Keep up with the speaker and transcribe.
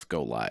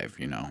go live,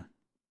 you know.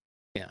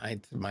 Yeah,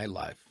 it's my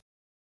life,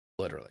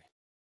 literally.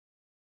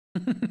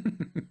 Did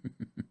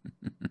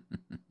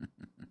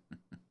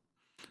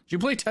you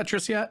play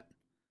Tetris yet?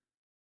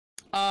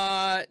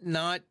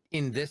 Not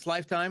in this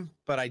lifetime,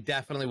 but I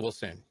definitely will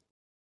soon.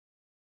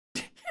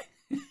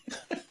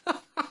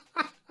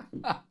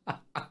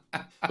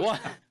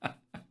 What?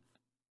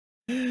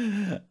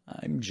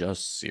 I'm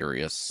just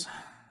serious.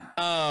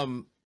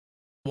 Well,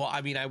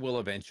 I mean, I will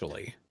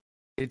eventually.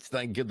 It's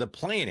like the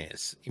plan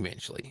is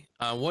eventually.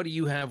 What do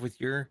you have with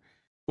your?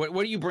 What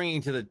are you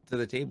bringing to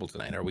the table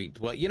tonight? Are we?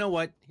 Well, you know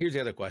what? Here's the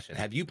other question: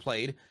 have you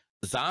played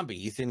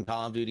zombies in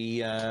Call of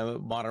Duty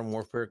Modern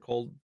Warfare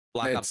Cold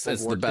Black Ops Cold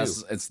War the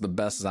best. 2? It's the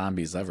best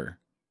zombies ever.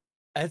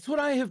 That's what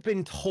I have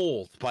been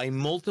told by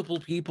multiple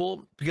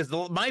people. Because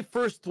my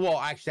first, well,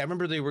 actually, I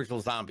remember the original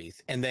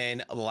zombies, and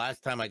then the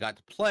last time I got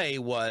to play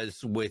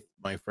was with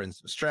my friends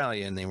in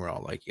Australia, and they were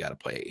all like, "You got to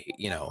play,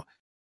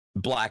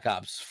 Black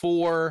Ops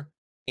 4."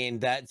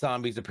 And that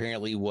zombies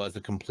apparently was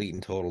a complete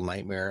and total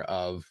nightmare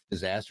of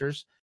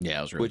disasters. Yeah,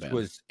 it was really which bad.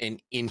 was an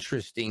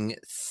interesting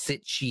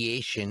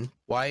situation.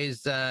 Why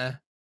is there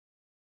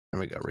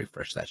we go,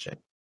 refresh that shit.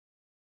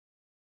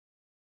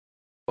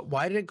 But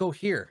why did it go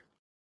here?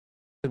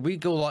 Did we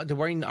go live?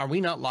 Are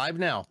we not live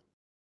now?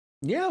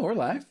 Yeah, we're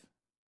live.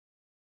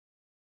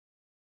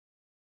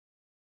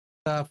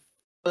 The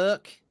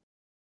fuck?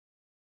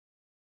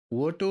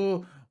 What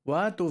the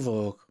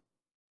fuck?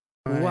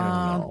 I don't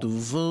know. What the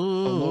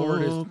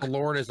fuck? The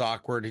Lord is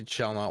awkward. It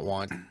shall not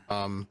want.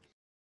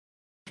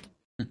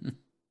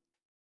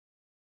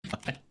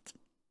 What?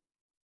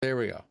 There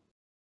we go.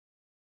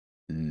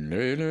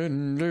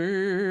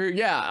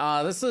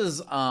 Yeah, this is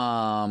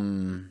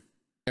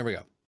There we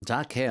go.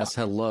 Doccast.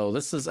 Hello.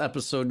 This is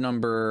episode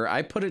number,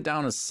 I put it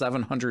down as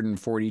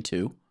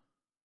 742.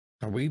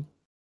 Are we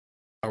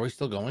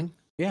still going?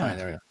 Yeah. All right,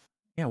 there we go.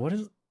 Yeah, what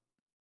is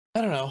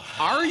I don't know.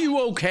 Are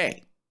you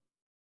okay?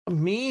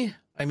 Me?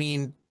 I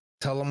mean,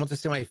 tell them what to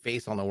see my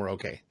face. I'll know we're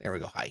okay. There we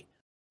go. Hi.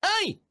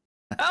 Hi.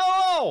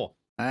 Hello.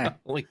 Hi.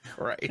 Holy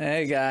Christ.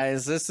 Hey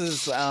guys, this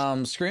is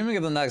Screaming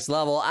at the Next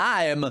Level.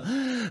 I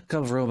am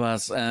Cub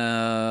Robots,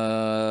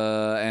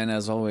 and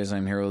as always,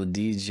 I'm here with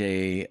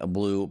DJ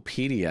Blue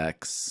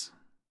PDX.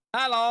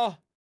 Hello.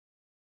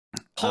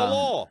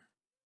 Hello.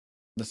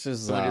 This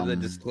is So we do the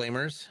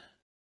disclaimers.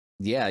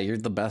 Yeah, you're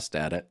the best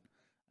at it.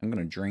 I'm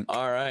gonna drink.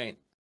 All right.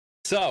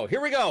 So here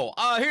we go.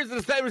 Here's the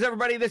disclaimers,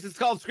 everybody. This is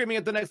called Screaming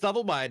at the Next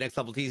Level by Next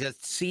Level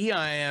TZC.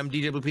 I am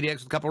DJ Blue PDX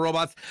with a couple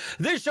robots.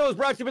 This show is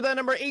brought to you by the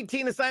number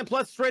 18 assigned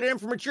plus rated M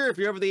for mature. If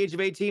you're over the age of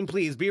 18,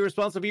 please be a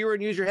responsible viewer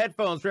and use your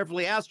headphones,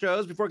 preferably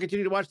Astros. Before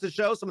continuing to watch the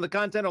show, some of the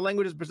content or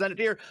languages presented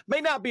here may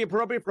not be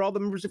appropriate for all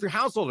the members of your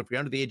household. If you're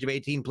under the age of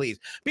 18,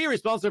 please be a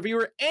responsible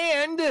viewer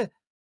and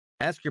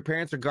ask your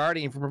parents or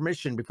guardian for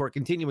permission before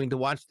continuing to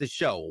watch the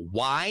show.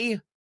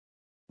 Why?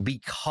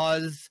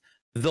 Because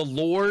the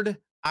Lord,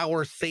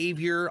 our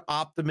Savior,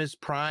 Optimus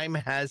Prime,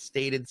 has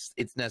stated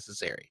it's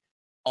necessary.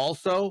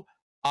 Also,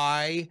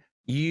 I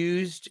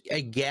used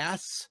a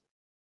gas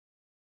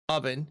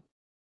oven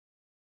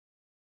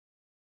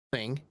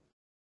thing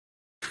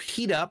to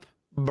heat up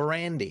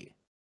brandy.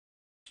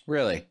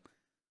 Really?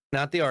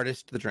 Not the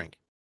artist, the drink.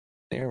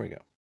 There we go.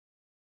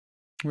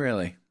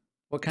 Really?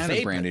 What kind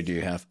of brandy do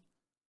you have?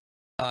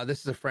 This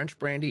is a French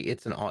brandy.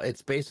 It's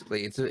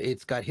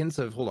got hints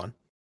of, hold on.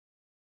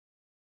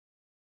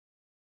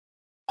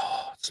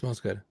 Oh, it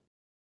smells good.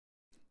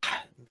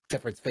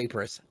 Except for it's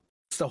vaporous.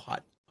 It's so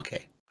hot.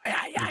 Okay.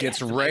 It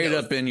gets right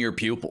up in your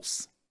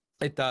pupils.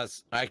 It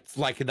does. It's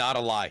like not a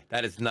lie.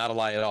 That is not a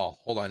lie at all.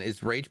 Hold on.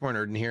 Is Rage More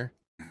Nerd in here?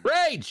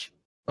 Rage!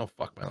 Oh,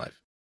 fuck my life.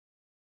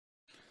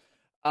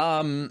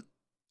 I'm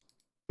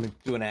gonna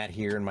do an ad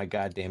here in my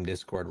goddamn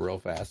Discord real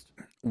fast.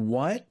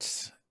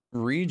 What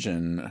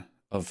region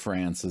of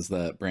France is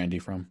that brandy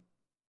from?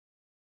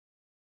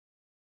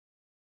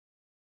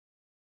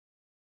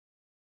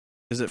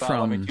 Is it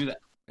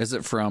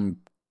from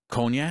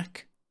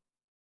Cognac,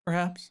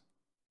 perhaps?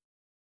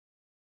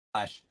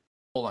 Gosh,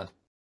 hold on.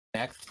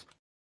 Next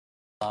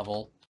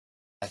level.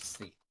 Let's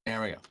see.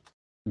 There we go.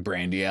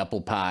 Brandy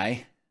apple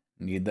pie.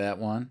 Need that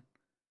one?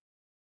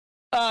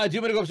 Do you want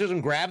me to go upstairs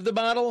and grab the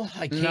bottle?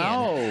 I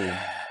can.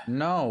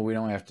 No, we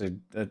don't have to.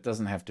 It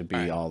doesn't have to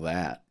be all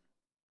that.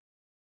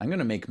 I'm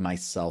gonna make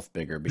myself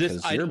bigger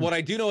because what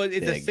I do know is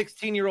it's big. a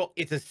 16-year-old.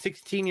 It's a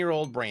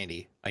 16-year-old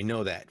brandy. I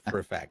know that for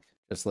a fact.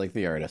 Just like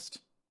the artist.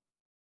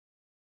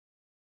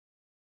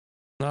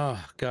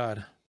 Oh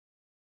God.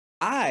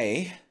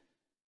 I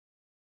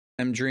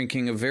am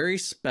drinking a very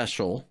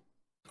special.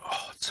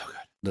 Oh, it's so good.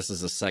 This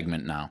is a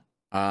segment now.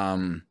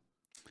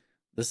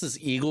 This is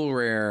Eagle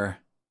Rare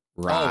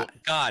Rye. Oh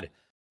God.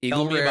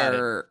 Eagle Tell me about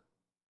Rare.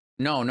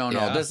 No.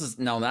 Yeah. This is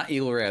not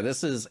Eagle Rare.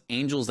 This is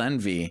Angel's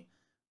Envy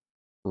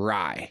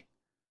Rye.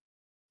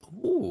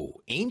 Ooh,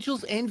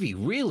 Angel's Envy,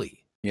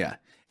 really? Yeah.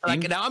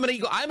 Like now, I'm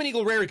an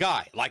Eagle Rare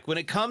guy. Like when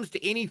it comes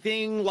to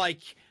anything, like,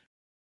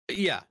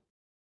 yeah,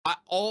 I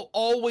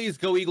always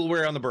go Eagle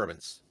Rare on the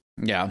bourbons.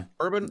 Yeah.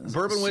 Bourbon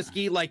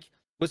whiskey, like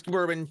whiskey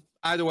bourbon.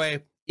 Either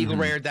way, Eagle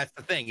Rare. That's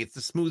the thing. It's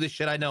the smoothest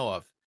shit I know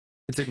of.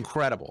 It's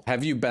incredible.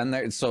 Have you been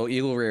there? So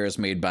Eagle Rare is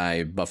made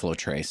by Buffalo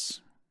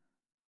Trace.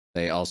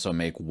 They also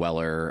make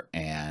Weller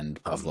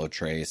and Buffalo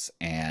Trace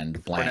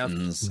and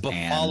Blanton's.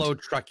 Buffalo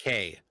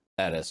Trace.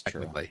 That is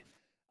true.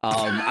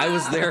 I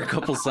was there a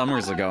couple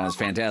summers ago and it was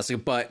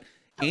fantastic. But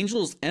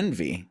Angel's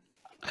Envy,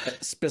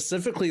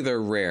 specifically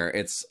their rare,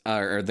 it's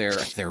or they're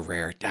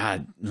rare.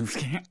 God,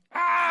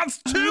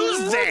 it's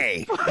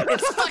Tuesday.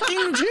 It's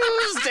fucking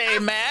Tuesday,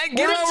 man.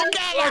 Get it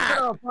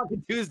together.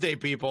 Fucking Tuesday,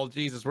 people.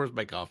 Jesus, where's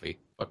my coffee?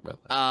 Fuck my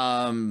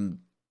life.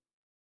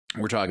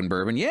 We're talking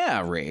bourbon.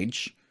 Yeah,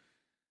 Rage.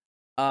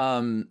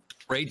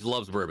 Rage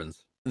loves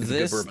bourbons.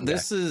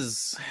 This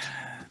was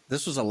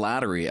a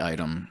lottery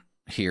item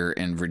here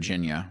in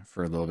Virginia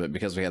for a little bit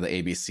because we had the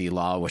ABC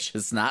law, which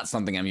is not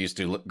something I'm used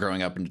to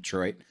growing up in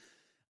Detroit.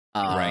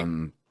 Right.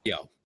 Yeah.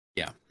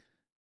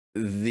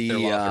 The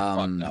laws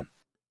are fucked up.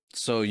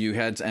 So you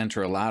had to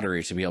enter a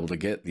lottery to be able to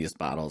get these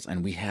bottles,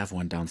 and we have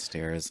one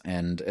downstairs,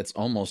 and it's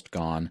almost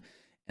gone.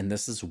 And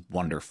this is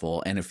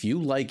wonderful. And if you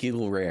like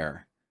Eagle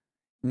Rare,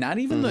 not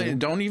even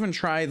don't even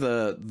try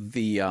the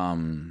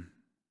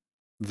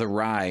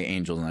rye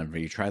Angel's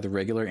Envy. Try the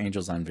regular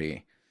Angel's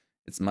Envy.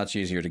 It's much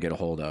easier to get a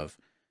hold of.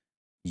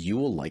 You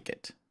will like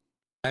it.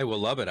 I will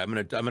love it. I'm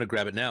gonna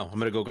grab it now. I'm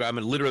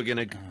literally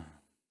gonna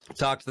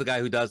talk to the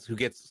guy who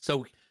gets.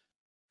 So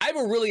I have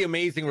a really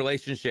amazing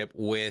relationship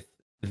with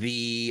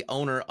the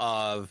owner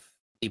of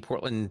the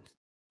Portland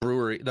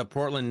Brewery, the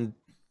Portland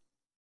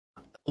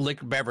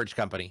Liquor Beverage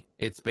Company.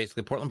 It's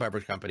basically Portland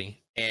Beverage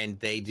Company, and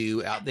they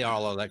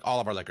are like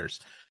all of our liquors.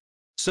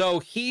 So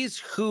he's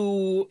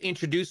who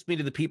introduced me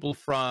to the people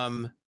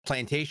from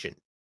Plantation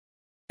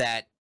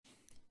that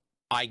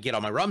I get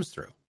all my rums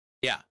through.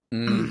 Yeah.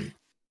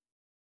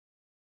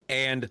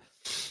 And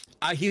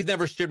he's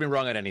never steered me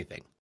wrong on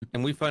anything.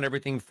 And we found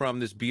everything from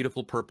this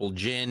beautiful purple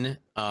gin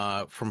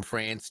from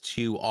France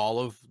to all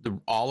of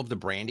the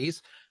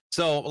brandies.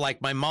 So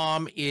like my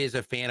mom is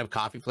a fan of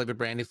coffee flavored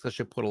brandies, so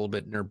she'll put a little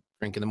bit in her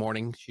drink in the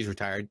morning. She's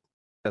retired.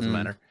 Doesn't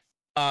matter.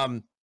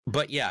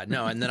 But yeah,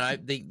 no. And then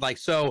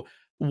so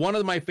one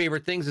of my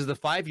favorite things is the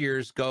 5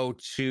 years go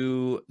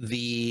to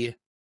the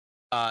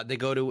fuck,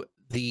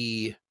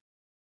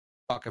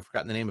 I've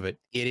forgotten the name of it.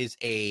 It is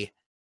a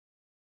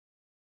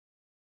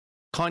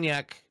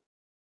cognac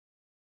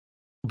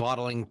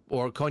bottling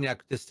or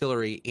cognac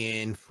distillery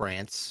in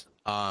France.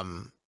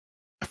 I've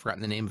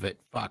forgotten the name of it.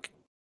 Fuck.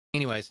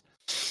 Anyways.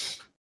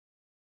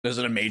 Is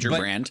it a major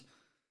brand?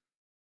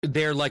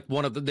 They're like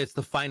it's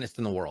the finest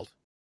in the world.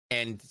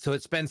 And so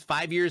it spends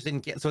 5 years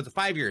so it's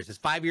 5 years. It's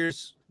 5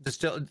 years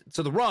distilled.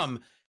 So the rum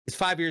is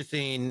 5 years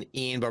in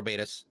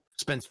Barbados,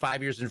 spends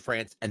 5 years in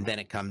France, and then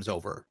it comes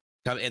over.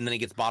 And then it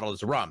gets bottled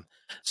as a rum.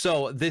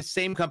 So this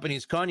same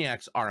company's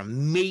cognacs are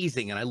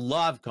amazing, and I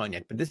love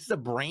cognac, but this is a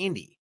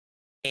brandy.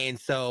 And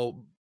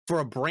so for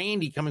a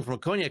brandy coming from a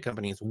cognac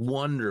company, it's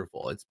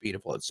wonderful. It's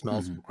beautiful. It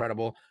smells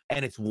incredible,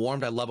 and it's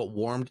warmed. I love it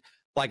warmed.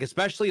 Like,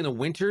 especially in the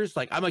winters,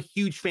 like I'm a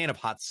huge fan of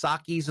hot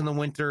sakis in the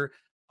winter,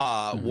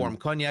 warm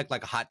cognac,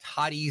 like hot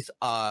toddies,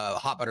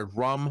 hot buttered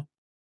rum.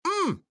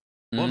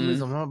 Love me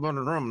some hot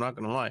buttered rum, I'm not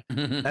going to lie.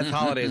 That's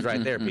holidays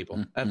right there,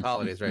 people. That's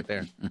holidays right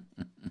there.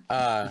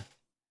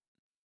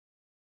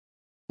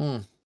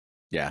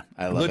 Yeah,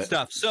 I love it. Good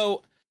stuff.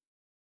 So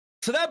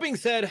that being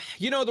said,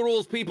 you know the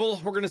rules,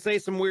 people. We're going to say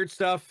some weird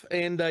stuff,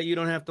 and you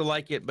don't have to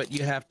like it, but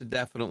you have to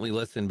definitely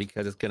listen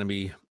because it's going to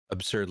be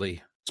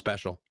absurdly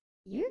special.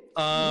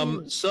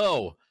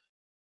 So,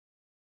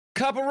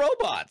 Couple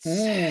Robots.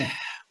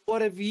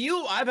 What have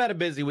you? I've had a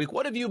busy week.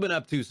 What have you been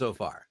up to so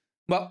far?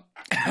 Well,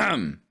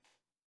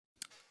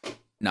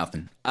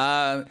 nothing.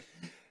 I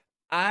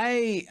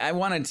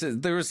wanted to.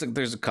 There's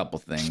a couple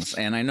things,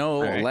 and I know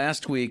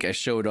last week I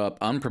showed up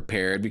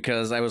unprepared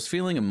because I was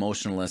feeling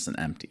emotionless and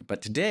empty.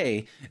 But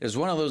today is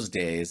one of those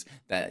days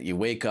that you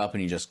wake up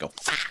and you just go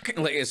fuck.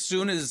 Like as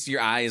soon as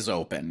your eyes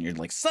open, you're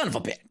like son of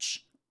a bitch.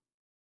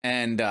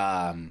 And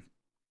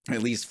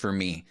at least for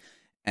me,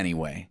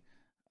 anyway,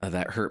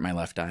 that hurt my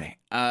left eye.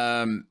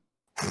 And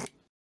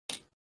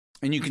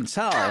you can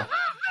tell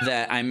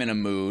that I'm in a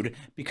mood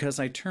because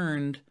I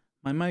turned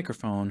my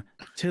microphone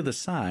to the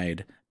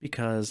side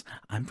because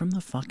I'm from the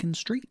fucking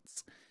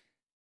streets.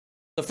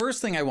 The first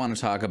thing I want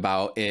to talk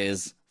about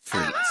is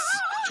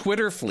fleets.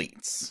 Twitter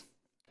fleets.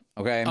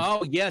 Okay.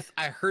 Oh, yes.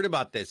 I heard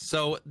about this.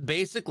 So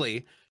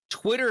basically,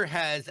 Twitter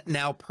has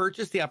now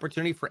purchased the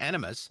opportunity for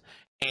enemas,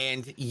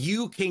 and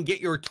you can get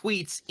your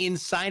tweets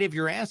inside of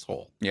your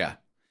asshole. Yeah.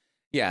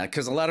 Yeah,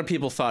 because a lot of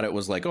people thought it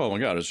was like, oh my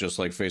God, it's just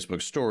like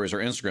Facebook stories or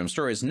Instagram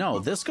stories. No,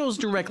 this goes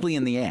directly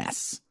in the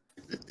ass.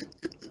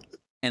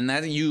 And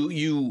that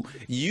you,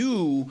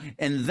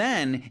 and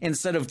then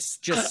instead of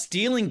just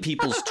stealing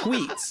people's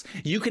tweets,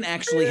 you can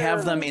actually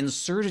have them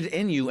inserted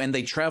in you, and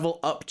they travel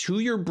up to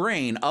your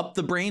brain, up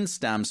the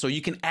brainstem, so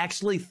you can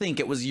actually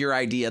think it was your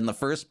idea in the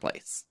first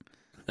place.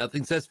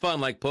 Nothing says fun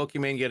like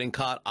Pokemon getting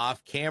caught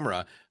off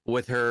camera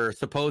with her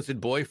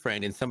supposed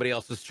boyfriend in somebody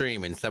else's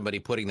stream and somebody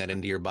putting that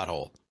into your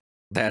butthole.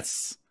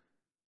 That's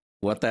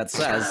what that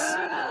says.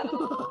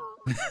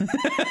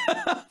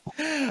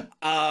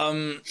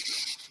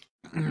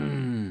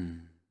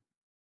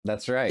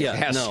 That's right. Yeah,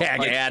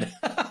 Hashtag ad.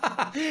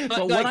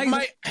 But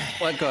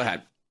when go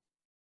ahead.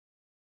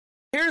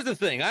 Here's the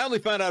thing. I only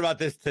found out about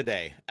this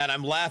today, and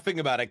I'm laughing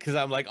about it because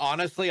I'm like,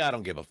 honestly, I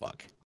don't give a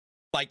fuck.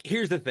 Like,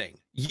 here's the thing.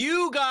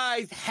 You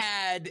guys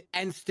had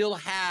and still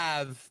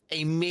have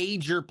a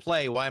major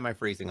play. Why am I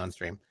freezing on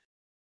stream?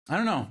 I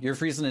don't know. You're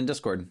freezing in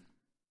Discord.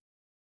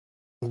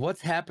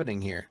 What's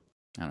happening here?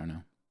 I don't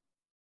know.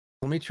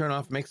 Let me turn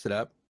off Mix It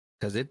Up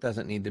because it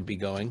doesn't need to be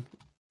going.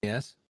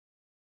 Yes.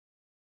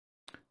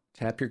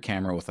 Tap your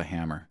camera with a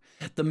hammer.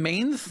 The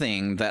main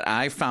thing that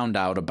I found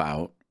out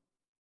about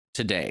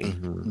today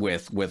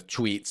with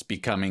tweets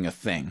becoming a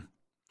thing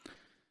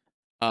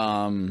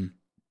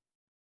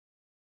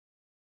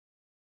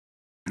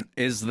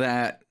is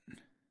that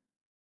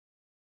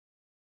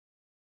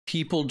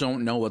people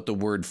don't know what the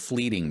word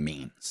fleeting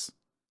means.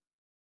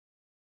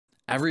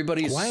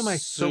 Everybody's Why am I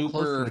so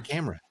close to the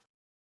camera?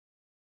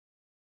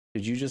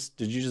 Did you just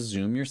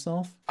zoom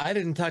yourself? I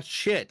didn't touch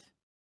shit.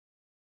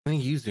 I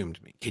think you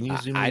zoomed me. Can you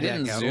zoom me? I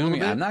didn't zoom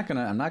you. I'm not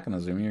gonna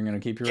zoom you. You're gonna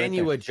keep your. Can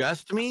you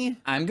adjust me?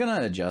 I'm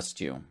gonna adjust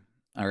you.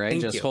 All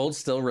right. Just hold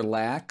still.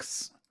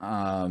 Relax.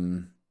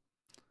 There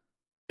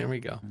we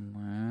go.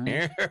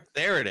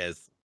 There it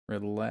is.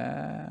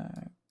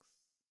 Relax.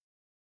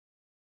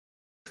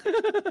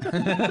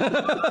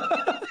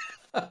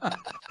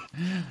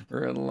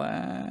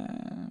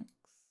 Relax.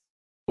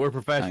 We're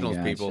professionals,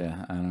 people.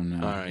 I don't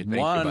know. All right.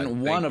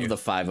 One of the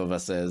five of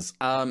us is.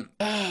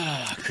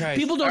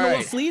 People don't know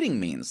what fleeting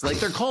means. Like,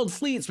 they're called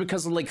fleets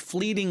because of like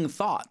fleeting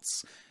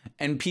thoughts,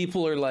 and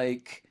people are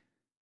like,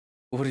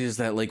 "What is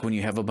that like when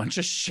you have a bunch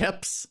of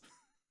ships?"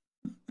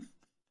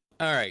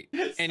 All right.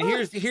 And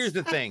here's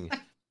the thing.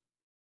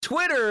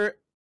 Twitter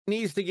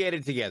needs to get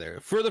it together.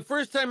 For the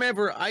first time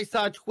ever, I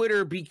saw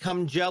Twitter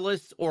become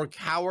jealous or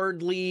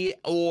cowardly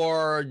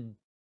or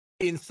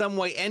in some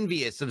way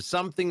envious of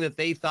something that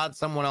they thought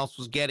someone else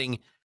was getting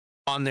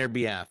on their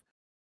behalf.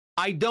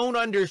 I don't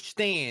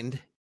understand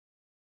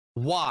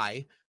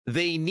why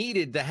they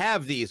needed to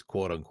have these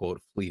quote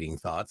unquote fleeting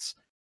thoughts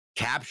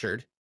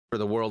captured for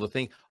the world to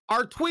think.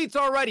 Our tweets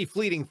already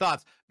fleeting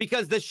thoughts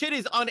because the shit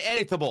is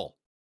uneditable.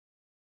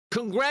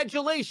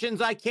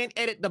 Congratulations, I can't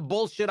edit the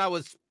bullshit I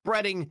was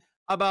spreading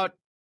about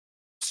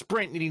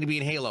Sprint needing to be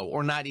in Halo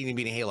or not needing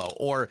to be in Halo,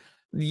 or,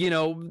 you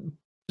know,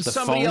 the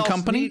somebody phone else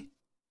company.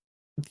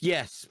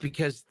 Yes,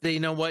 because they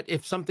know what,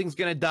 if something's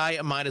gonna die,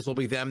 it might as well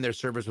be them. Their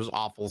service was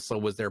awful, so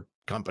was their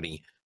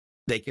company.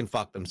 They can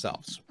fuck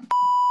themselves.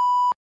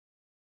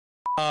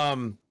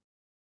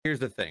 Here's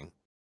the thing,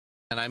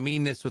 and I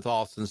mean this with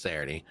all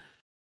sincerity.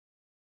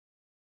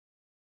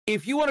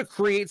 If you want to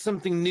create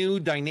something new,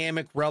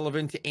 dynamic,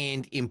 relevant,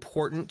 and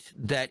important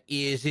that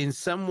is in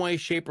some way,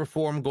 shape, or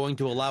form going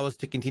to allow us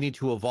to continue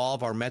to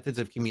evolve our methods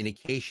of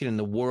communication in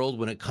the world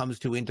when it comes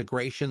to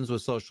integrations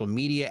with social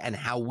media and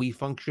how we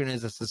function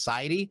as a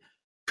society,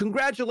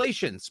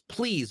 congratulations.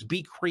 Please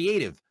be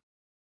creative,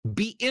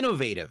 be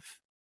innovative,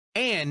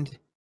 and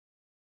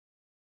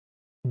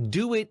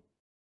do it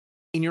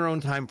in your own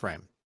time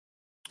frame.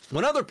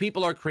 When other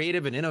people are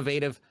creative and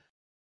innovative,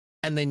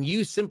 and then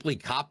you simply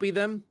copy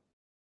them,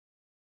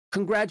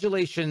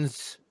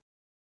 congratulations,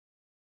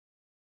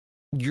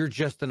 you're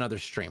just another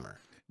streamer.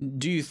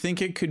 Do you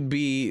think it could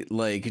be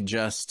like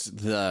just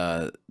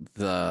the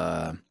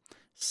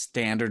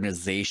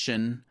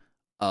standardization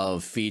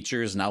of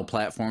features? Now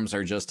platforms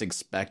are just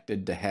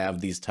expected to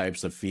have these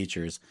types of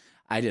features.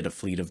 I did a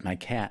fleet of my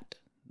cat.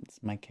 It's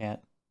my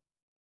cat.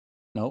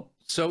 Nope.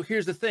 So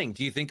here's the thing.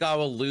 Do you think I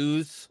will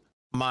lose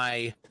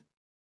my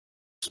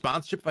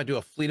sponsorship if I do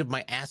a fleet of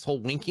my asshole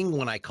winking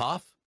when I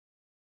cough?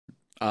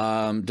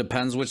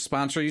 Depends which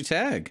sponsor you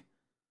tag.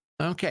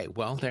 Okay,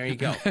 well, there you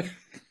go.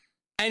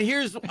 And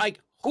here's like,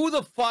 who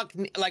the fuck,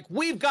 like,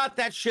 we've got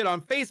that shit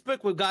on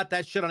Facebook, we've got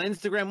that shit on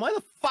Instagram. Why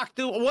the fuck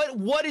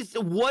what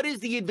is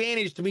the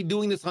advantage to me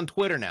doing this on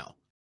Twitter now?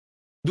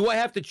 Do I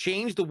have to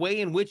change the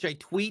way in which I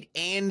tweet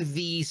and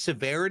the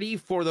severity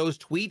for those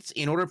tweets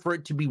in order for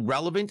it to be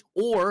relevant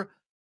or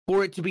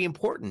for it to be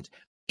important?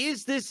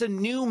 Is this a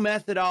new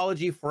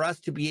methodology for us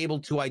to be able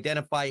to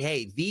identify,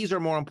 hey, these are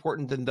more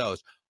important than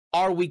those?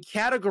 Are we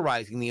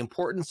categorizing the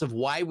importance of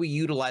why we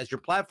utilize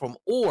your platform?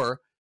 Or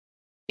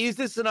is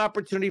this an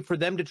opportunity for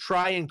them to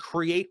try and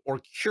create or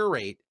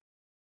curate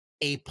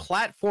a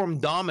platform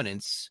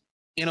dominance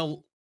in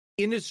an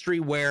industry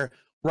where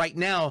right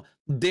now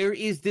there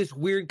is this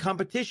weird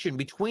competition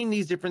between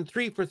these different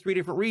three for three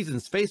different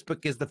reasons?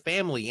 Facebook is the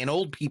family and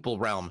old people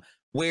realm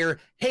where,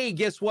 hey,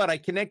 guess what? I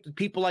connect with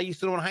people I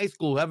used to know in high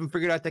school who haven't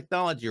figured out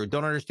technology or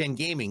don't understand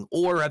gaming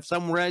or have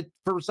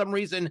for some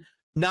reason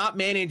not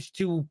managed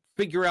to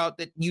figure out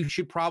that you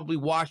should probably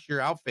wash your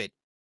outfit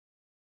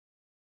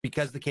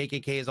because the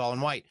KKK is all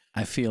in white.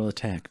 I feel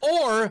attacked.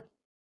 Or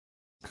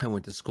I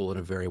went to school in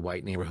a very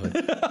white neighborhood.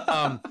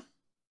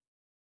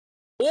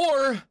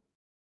 Or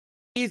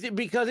is it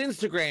because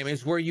Instagram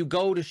is where you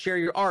go to share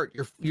your art,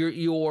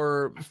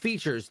 your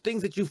features,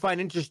 things that you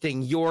find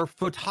interesting, your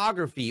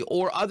photography,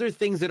 or other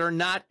things that are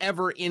not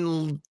ever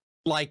in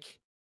like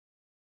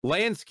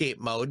landscape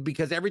mode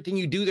because everything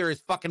you do there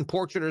is fucking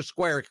portrait or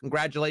square.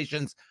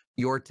 Congratulations.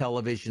 Your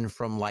television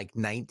from like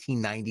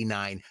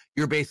 1999.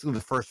 You're basically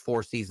the first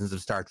 4 seasons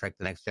of Star Trek: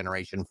 The Next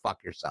Generation.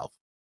 Fuck yourself.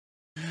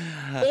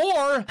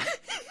 Or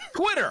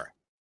Twitter,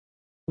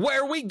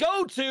 where we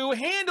go to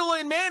handle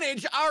and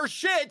manage our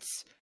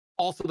shits.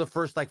 Also the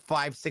first like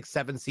 5, 6,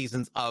 7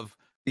 seasons of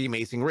The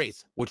Amazing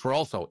Race, which were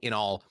also in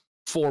all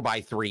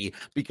 4:3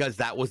 because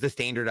that was the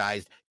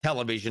standardized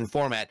television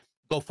format.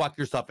 Go fuck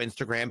yourself,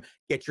 Instagram.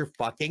 Get your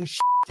fucking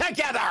shit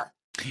together.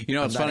 You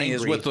know what's funny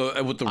is with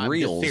the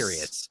reels.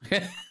 Serious.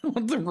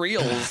 With the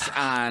reels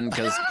on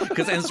because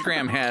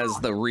Instagram has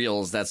the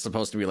reels that's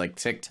supposed to be like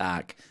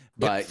TikTok,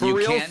 but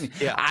you can't.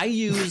 Yeah. I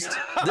used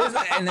this,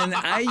 and then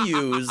I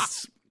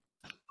used.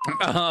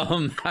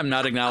 I'm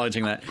not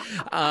acknowledging that.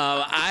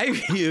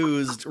 I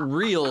used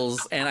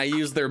reels and I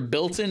used their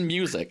built-in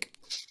music.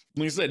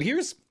 We said,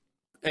 "Here's."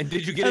 And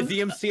did you get a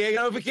DMCA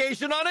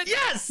notification on it?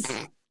 Yes.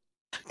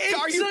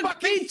 Are you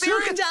fucking serious?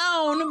 They took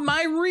down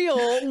my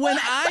reel when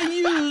I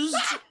used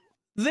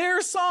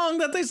their song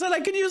that they said I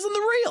could use in the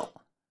reel.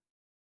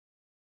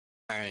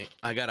 All right,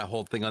 I got a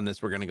whole thing on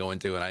this we're going to go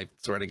into, and I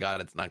swear to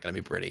God, it's not going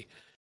to be pretty.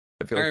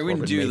 All right, we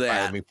can do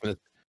that.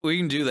 We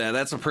can do that.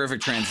 That's a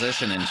perfect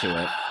transition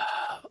into it.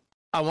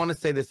 I want to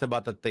say this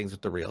about the things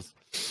with the reels.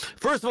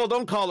 First of all,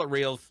 don't call it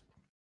reels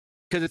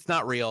because it's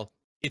not real.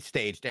 It's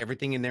staged.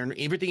 Everything in there,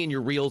 everything in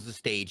your reels is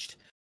staged.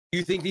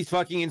 You think these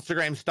fucking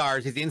Instagram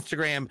stars, these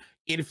Instagram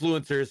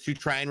influencers who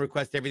try and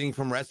request everything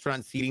from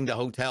restaurant seating to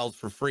hotels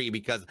for free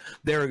because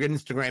they're a good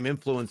Instagram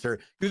influencer.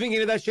 You think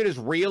any of that shit is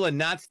real and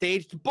not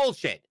staged?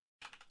 Bullshit.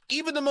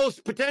 Even the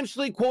most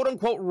potentially quote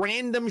unquote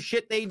random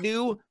shit they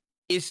do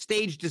is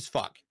staged as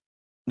fuck.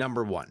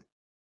 Number one.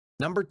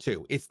 Number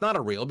two, it's not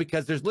a reel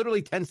because there's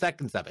literally 10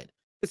 seconds of it.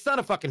 It's not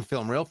a fucking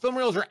film reel. Film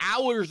reels are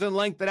hours in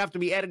length that have to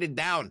be edited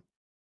down.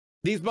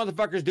 These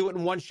motherfuckers do it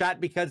in one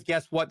shot because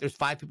guess what? There's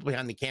 5 people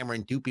behind the camera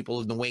and 2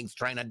 people in the wings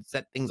trying not to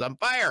set things on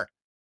fire.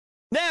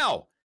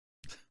 Now,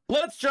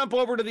 let's jump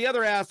over to the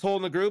other asshole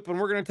in the group, and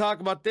we're going to talk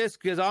about this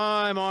because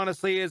I'm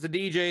honestly, as a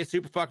DJ,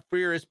 super fucking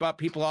furious about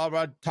people all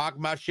about talking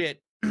about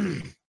shit.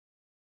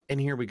 And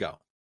here we go.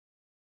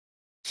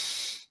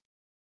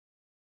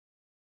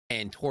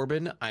 And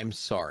Torben, I'm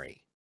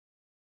sorry.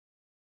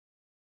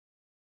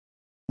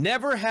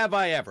 Never have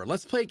I ever.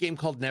 Let's play a game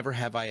called Never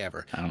Have I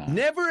Ever.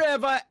 Never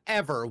have I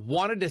ever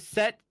wanted to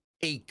set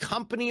a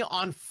company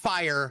on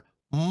fire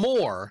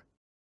more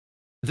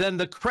than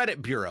the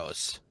credit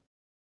bureaus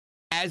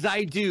as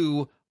I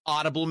do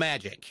Audible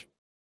Magic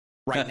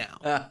right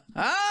now.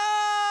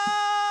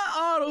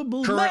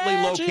 Audible Currently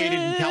Magic. Located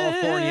in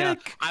California.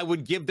 I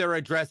would give their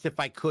address if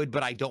I could,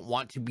 but I don't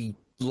want to be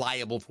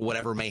liable for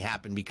whatever may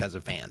happen because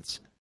of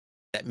fans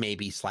that may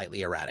be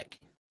slightly erratic.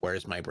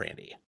 Where's my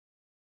brandy?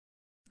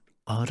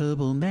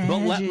 Audible Magic.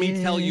 But let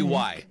me tell you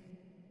why,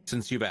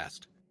 since you've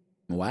asked.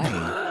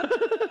 Why?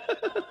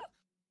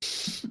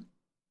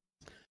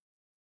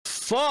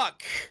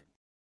 Fuck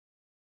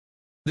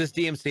this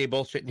DMCA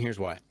bullshit, and here's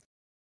why.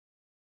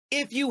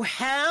 If you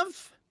have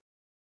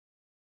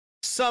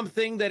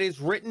something that is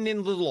written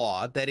in the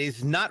law that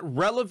is not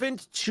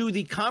relevant to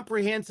the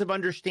comprehensive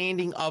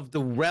understanding of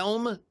the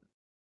realm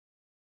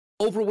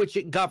over which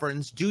it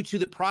governs due to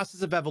the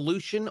process of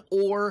evolution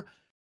or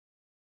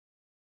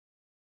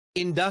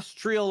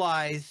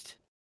industrialized,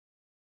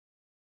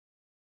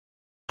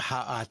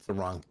 that's the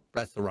wrong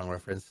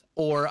reference,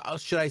 or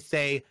should I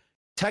say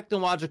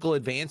technological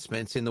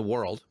advancements in the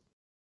world,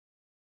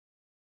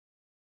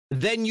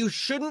 then you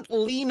shouldn't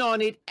lean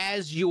on it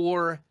as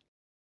your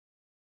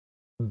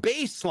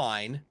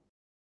baseline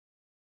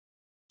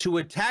to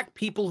attack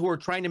people who are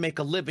trying to make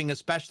a living,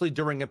 especially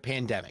during a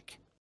pandemic.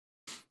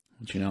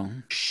 You know,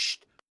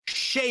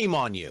 shame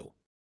on you.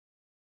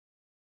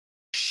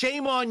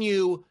 Shame on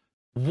you,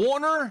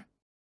 Warner,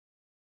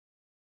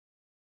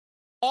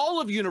 all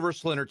of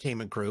Universal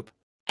Entertainment Group,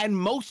 and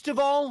most of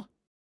all,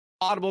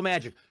 Audible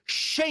Magic.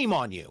 Shame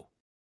on you.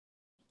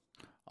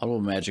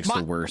 Audible Magic's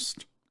the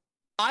worst.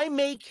 I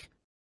make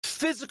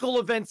physical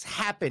events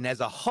happen as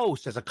a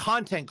host, as a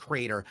content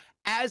creator,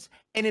 as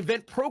an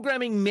event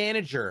programming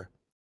manager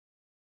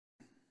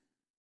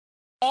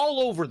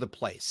all over the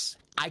place.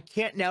 I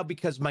can't now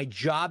because my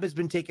job has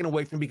been taken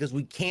away from me because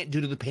we can't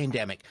due to the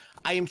pandemic.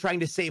 I am trying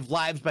to save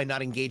lives by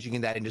not engaging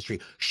in that industry.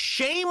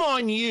 Shame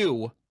on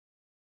you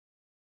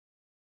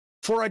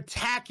for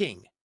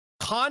attacking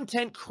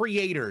content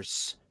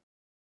creators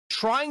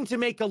trying to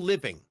make a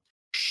living.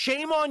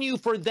 Shame on you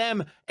for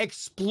them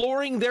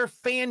exploring their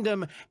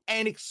fandom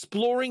and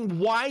exploring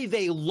why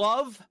they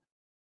love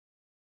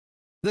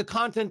the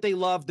content they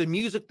love, the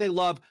music they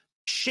love.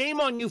 Shame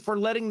on you for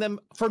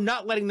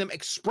not letting them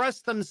express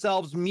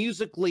themselves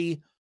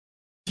musically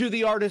to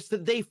the artists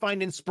that they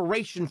find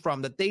inspiration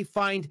from, that they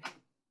find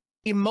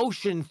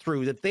emotion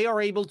through, that they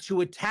are able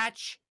to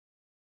attach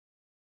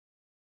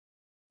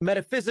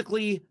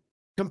metaphysically,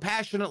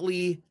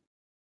 compassionately.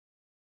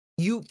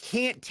 You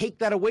can't take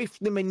that away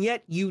from them, and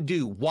yet you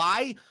do.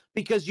 Why?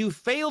 Because you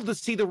failed to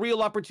see the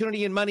real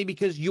opportunity and money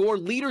because your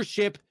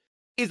leadership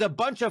is a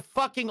bunch of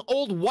fucking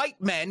old white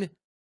men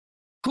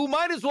who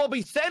might as well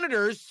be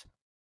senators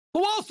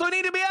who also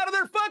need to be out of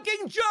their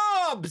fucking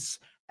jobs.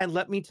 And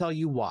let me tell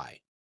you why.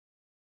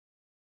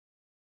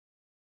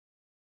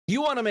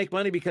 You want to make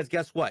money because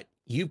guess what?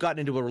 You've gotten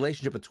into a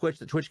relationship with Twitch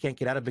that Twitch can't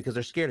get out of because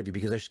they're scared of you,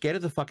 because they're scared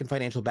of the fucking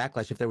financial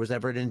backlash if there was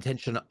ever an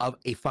intention of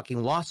a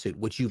fucking lawsuit,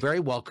 which you very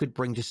well could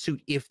bring to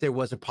suit if there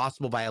was a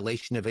possible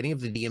violation of any of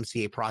the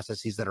DMCA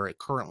processes that are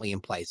currently in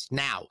place.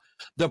 Now,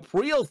 the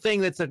real thing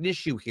that's an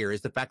issue here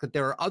is the fact that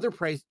there are other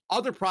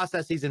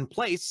processes in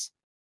place,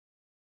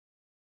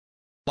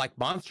 like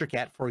Monster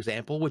Cat, for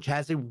example, which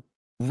has a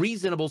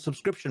reasonable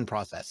subscription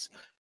process.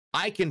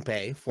 I can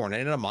pay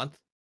 $4.99 a month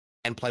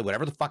and play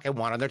whatever the fuck I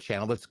want on their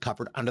channel that's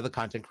covered under the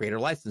content creator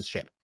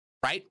licenseship,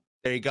 right?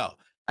 There you go.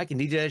 I can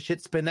DJ that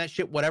shit, spin that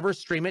shit, whatever,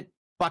 stream it,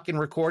 fucking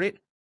record it,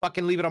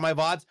 fucking leave it on my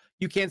VODs.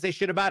 You can't say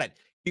shit about it.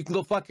 You can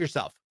go fuck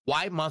yourself.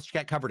 Why? Monster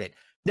Cat covered it.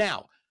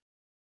 Now,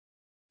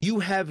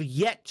 you have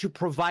yet to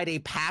provide a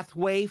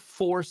pathway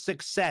for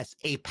success,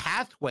 a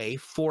pathway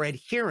for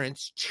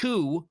adherence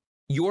to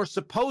your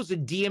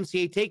supposed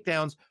DMCA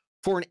takedowns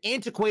for an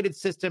antiquated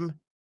system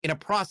in a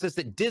process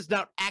that does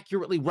not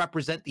accurately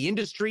represent the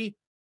industry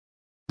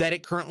that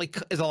it currently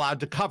is allowed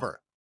to cover.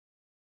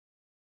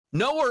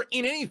 Nowhere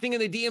in anything in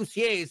the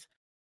DMCAs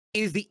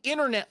is the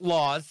internet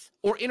laws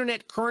or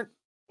internet current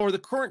or the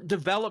current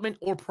development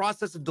or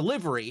process of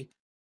delivery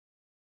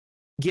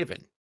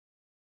given.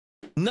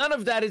 None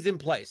of that is in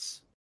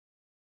place.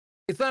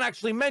 It's not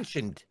actually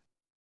mentioned.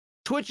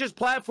 Twitch's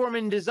platform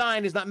and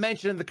design is not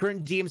mentioned in the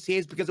current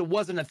DMCAs because it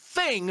wasn't a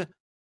thing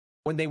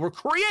when they were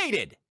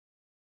created.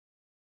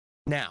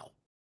 Now,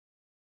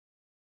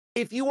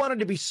 if you wanted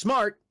to be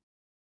smart,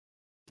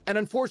 and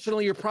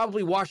unfortunately, you're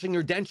probably washing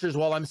your dentures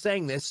while I'm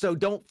saying this, so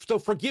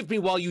forgive me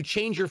while you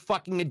change your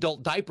fucking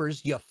adult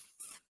diapers, you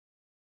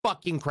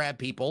fucking crab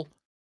people.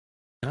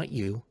 Not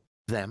you,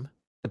 them,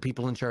 the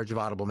people in charge of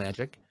Audible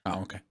Magic.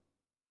 Oh, okay.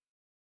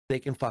 They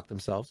can fuck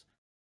themselves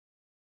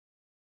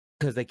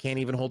because they can't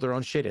even hold their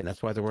own shit in.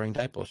 That's why they're wearing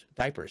diapers.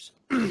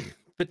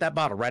 Fit that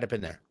bottle right up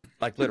in there,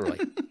 like literally.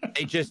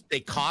 They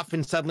cough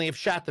and suddenly have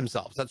shat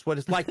themselves. That's what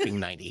it's like being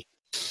 90.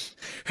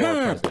 For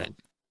our president.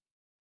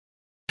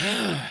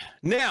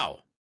 Now,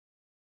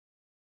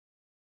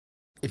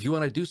 if you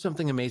want to do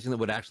something amazing that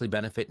would actually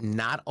benefit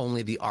not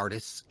only the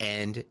artists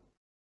and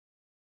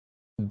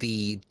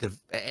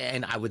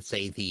and I would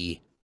say the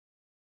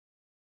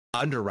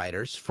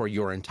underwriters for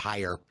your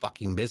entire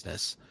fucking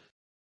business,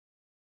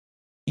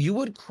 you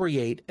would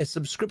create a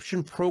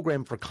subscription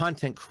program for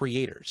content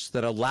creators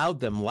that allowed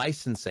them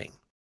licensing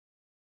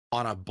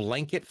on a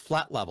blanket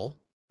flat level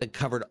that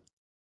covered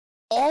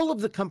all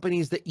of the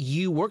companies that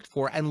you worked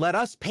for and let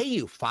us pay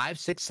you $5,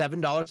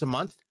 $6, $7 a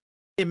month.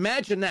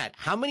 Imagine that.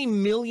 How many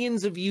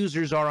millions of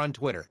users are on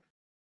Twitter?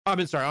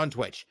 On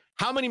Twitch.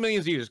 How many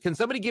millions of users? Can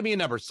somebody give me a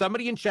number?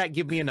 Somebody in chat,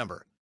 give me a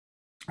number.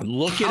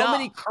 Look it up. How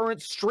many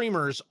current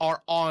streamers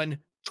are on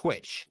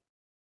Twitch?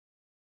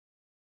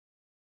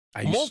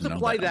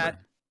 Multiply that.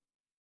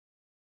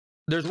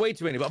 There's way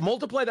too many, but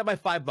multiply that by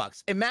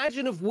 $5.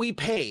 Imagine if we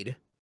paid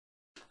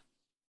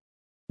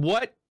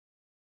what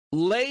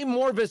Lay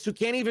Morvis, who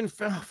can't even,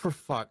 for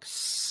fuck's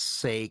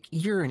sake,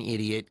 you're an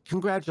idiot.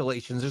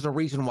 Congratulations. There's a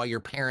reason why your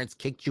parents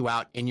kicked you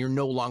out and you're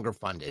no longer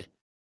funded.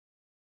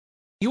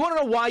 You want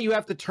to know why you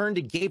have to turn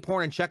to gay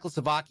porn in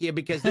Czechoslovakia?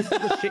 Because this is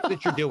the shit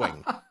that you're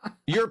doing.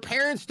 Your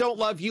parents don't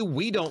love you.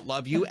 We don't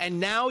love you. And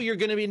now you're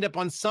going to end up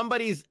on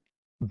somebody's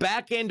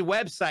back-end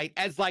website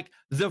as like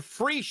the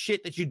free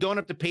shit that you don't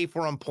have to pay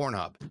for on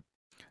Pornhub.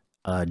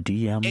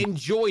 DM.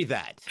 Enjoy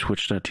that.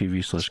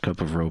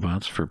 Twitch.tv/Cup of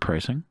Robots for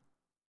pricing.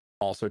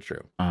 Also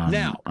true.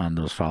 Now on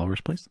those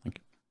followers, please. Thank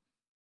you.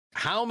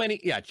 How many?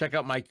 Yeah, check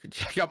out my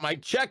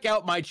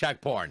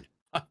check porn.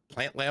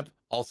 Plant lamp.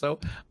 Also,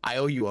 I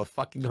owe you a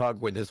fucking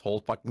hug when this whole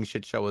fucking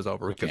shit show is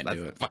over because that's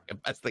the fucking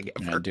best thing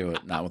ever. Can't do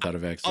it. Not without a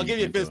vaccine. I'll give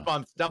you fist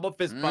bumps, double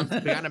fist bumps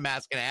behind a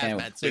mask and a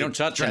hazmat suit. We don't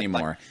touch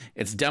anymore.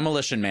 It's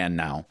Demolition Man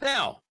now.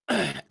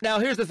 Now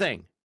here's the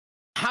thing.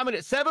 How many?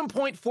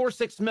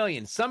 7.46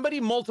 million. Somebody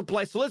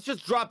multiply. So let's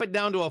just drop it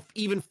down to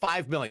even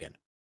 5 million.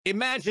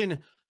 Imagine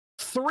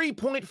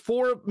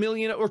 3.4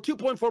 million or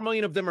 2.4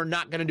 million of them are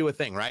not going to do a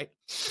thing, right?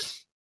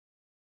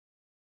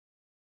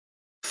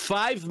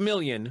 5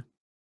 million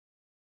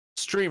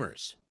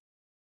streamers.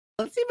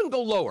 Let's even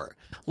go lower.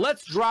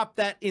 Let's drop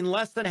that in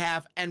less than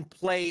half and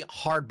play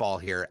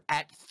hardball here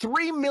at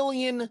 3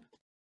 million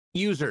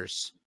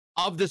users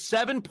of the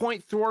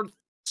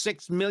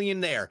 7.46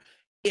 million there.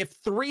 If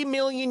 3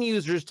 million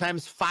users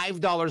times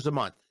 $5 a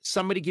month,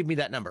 somebody give me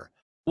that number.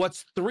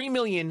 What's 3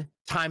 million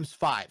times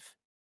 5?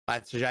 I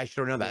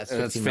should know that.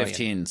 That's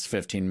 15. It's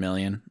 15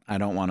 million. I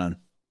don't want to.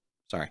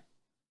 Sorry.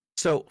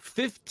 So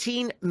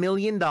 $15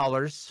 million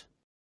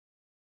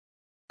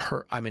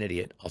per. I'm an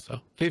idiot.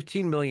 Also,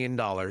 $15 million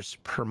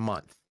per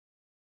month.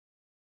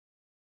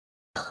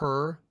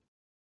 Per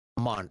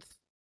month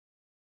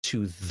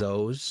to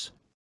those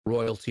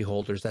royalty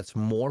holders. That's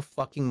more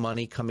fucking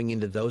money coming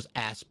into those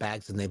ass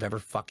bags than they've ever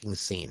fucking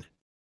seen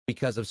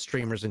because of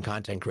streamers and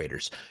content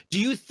creators. Do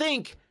you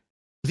think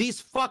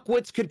these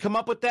fuckwits could come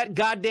up with that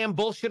goddamn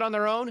bullshit on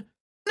their own?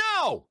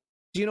 No!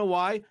 Do you know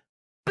why?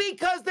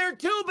 Because they're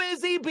too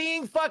busy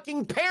being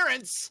fucking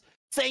parents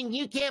saying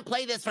you can't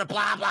play this for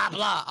blah, blah,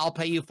 blah. I'll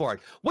pay you for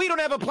it. We don't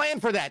have a plan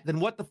for that. Then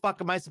what the fuck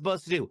am I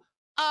supposed to do?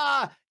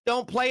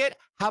 Don't play it.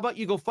 How about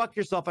you go fuck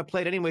yourself? I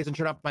play it anyways and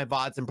turn off my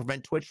VODs and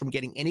prevent Twitch from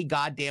getting any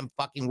goddamn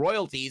fucking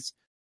royalties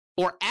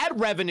or ad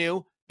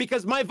revenue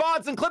because my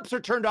VODs and clips are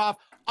turned off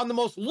on the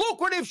most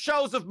lucrative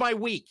shows of my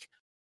week.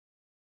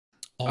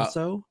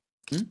 Also,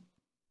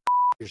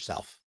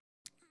 yourself.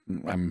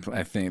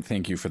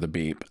 Thank you for the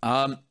beep.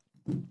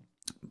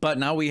 But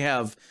now we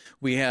have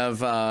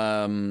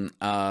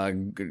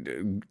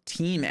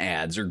team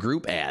ads or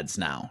group ads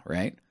now,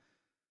 right?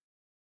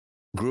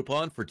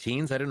 Groupon for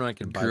teens? I don't know I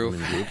can buy them in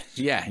groups.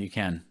 Yeah, you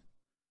can.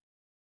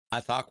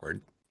 That's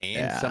awkward.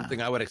 And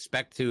something I would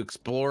expect to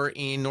explore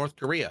in North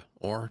Korea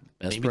or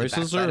best maybe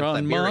prices are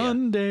on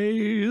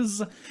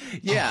Mondays.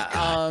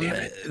 Yeah.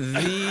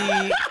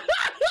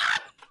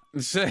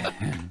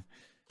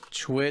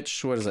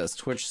 Twitch, what is that?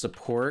 Twitch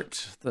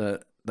support,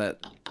 that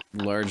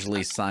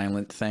largely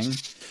silent thing.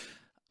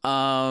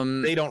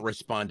 They don't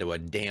respond to a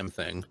damn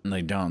thing.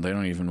 They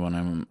don't even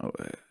when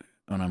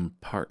I'm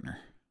partner.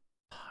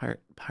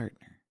 Partner.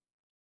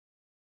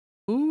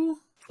 Ooh.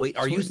 Wait,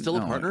 are you still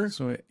a partner?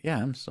 Yeah,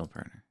 I'm still a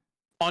partner.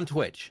 On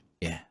Twitch?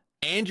 Yeah.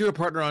 And you're a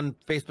partner on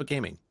Facebook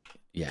Gaming?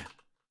 Yeah.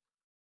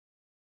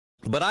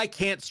 But I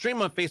can't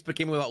stream on Facebook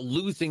Gaming without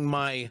losing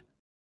my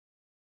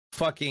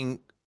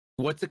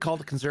what's it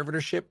called?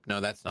 Conservatorship? No,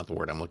 that's not the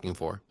word I'm looking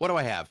for. What do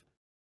I have?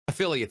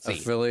 Affiliate. I'm an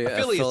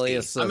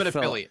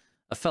affiliate.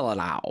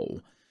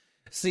 Affiliate.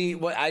 See,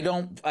 what I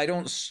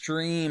don't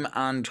stream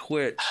on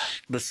Twitch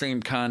the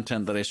same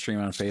content that I stream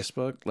on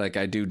Facebook. Like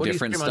I do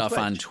different stuff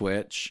on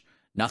Twitch.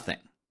 Nothing.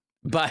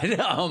 But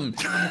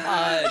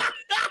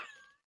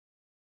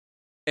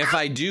if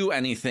I do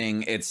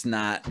anything, it's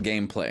not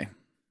gameplay.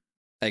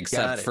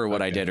 Except for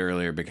what I did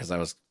earlier because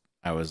I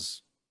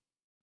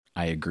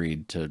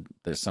agreed to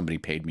somebody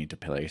paid me to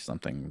play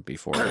something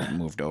before I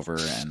moved over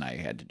and I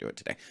had to do it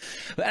today.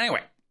 But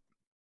anyway.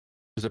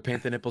 Does it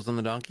paint the nipples on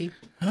the donkey?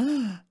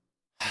 I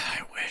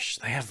wish.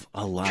 They have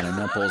a lot of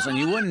nipples and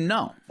you wouldn't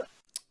know.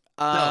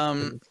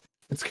 No,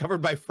 it's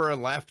covered by fur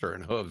and laughter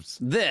and hooves.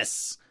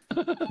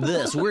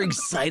 We're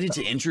excited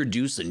to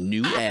introduce a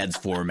new ads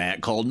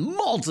format called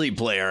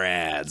multiplayer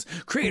ads.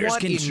 Creators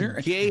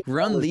can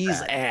run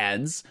these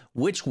ads,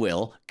 which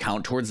will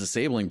count towards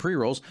disabling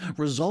pre-rolls,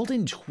 result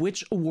in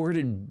Twitch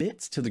awarded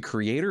bits to the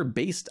creator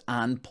based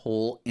on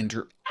poll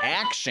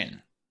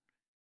interaction.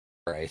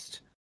 Christ.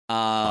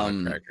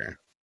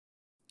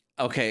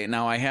 Okay,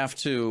 now what I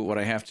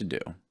have to do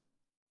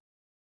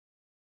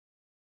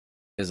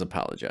is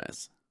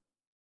apologize.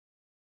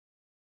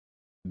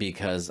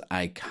 Because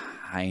I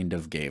kind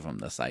of gave him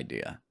this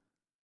idea.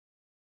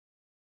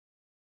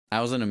 I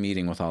was in a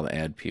meeting with all the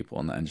ad people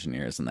and the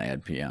engineers and the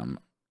ad PM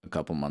a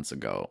couple months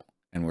ago,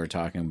 and we were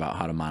talking about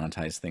how to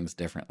monetize things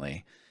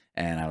differently.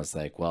 And I was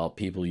like, well,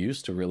 people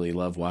used to really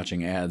love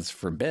watching ads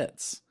for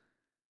bits.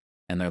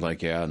 And they're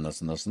like, yeah, and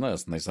this and this and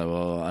this. And they said,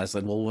 I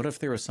said, what if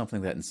there was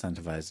something that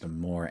incentivized them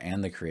more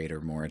and the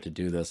creator more to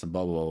do this and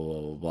blah, blah,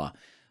 blah, blah, blah.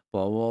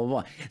 Blah, blah,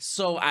 blah.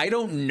 So I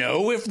don't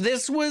know if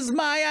this was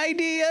my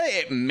idea.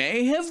 It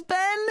may have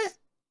been.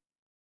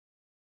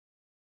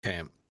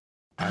 Okay.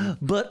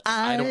 But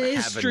I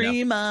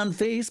stream on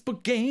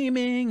Facebook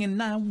Gaming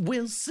and I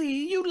will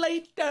see you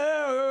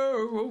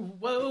later.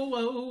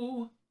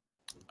 Whoa.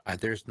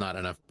 There's not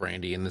enough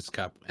brandy in this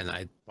cup. And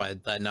not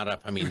enough.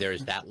 I mean,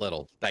 there's that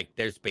little. Like,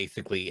 there's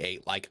basically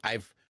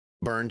I've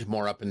burned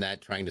more up in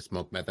that trying to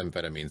smoke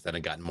methamphetamines than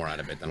I've gotten more out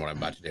of it than what I'm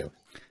about to do.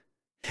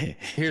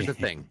 Here's the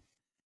thing.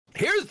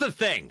 You're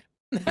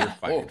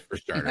fired for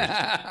starters.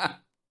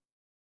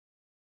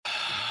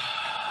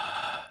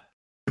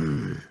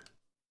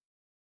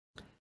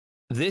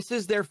 This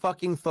is their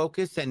fucking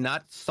focus and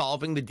not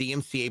solving the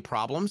DMCA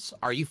problems.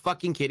 Are you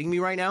fucking kidding me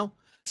right now?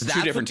 That's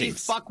two different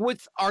teams.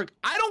 Fuckwits are.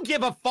 I don't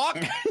give a fuck.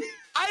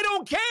 I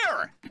don't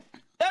care.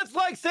 That's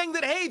like saying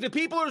that, hey, the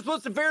people who are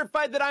supposed to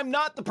verify that I'm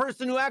not the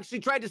person who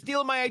actually tried to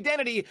steal my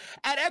identity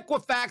at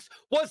Equifax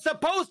was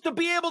supposed to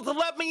be able to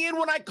let me in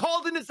when I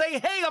called in to say,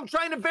 hey, I'm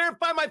trying to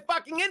verify my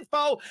fucking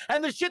info,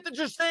 and the shit that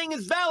you're saying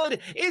is valid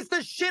is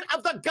the shit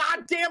of the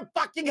goddamn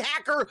fucking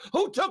hacker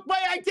who took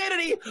my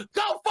identity.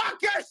 Go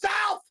fuck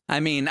yourself! I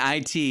mean,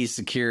 IT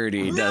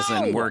security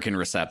doesn't work in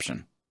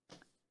reception.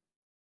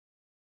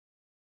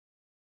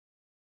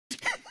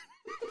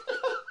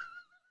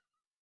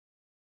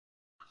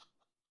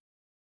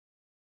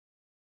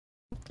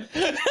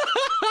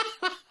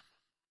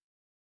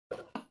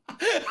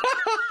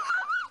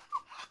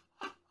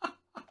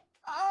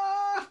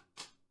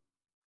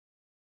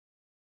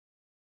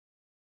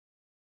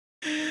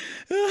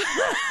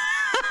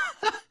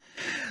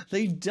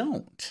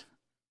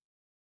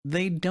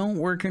 They don't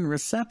work in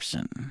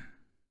reception.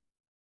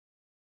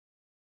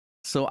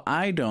 So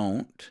I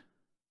don't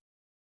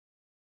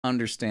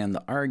understand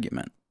the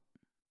argument.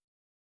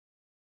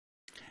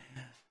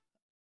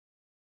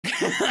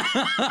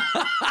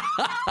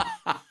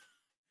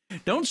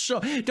 Don't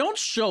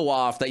show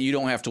off that you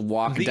don't have to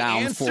walk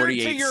down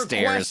 48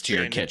 stairs to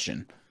your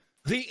kitchen.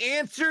 The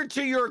answer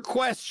to your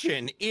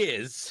question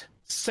is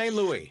St.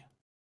 Louis.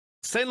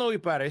 St. Louis,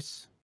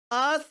 Paris.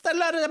 St.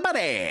 Louis,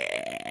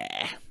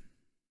 Paris.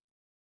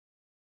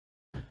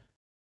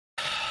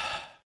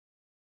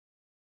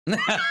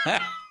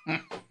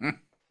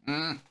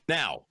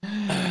 Now.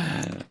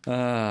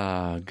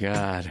 Oh,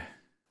 God.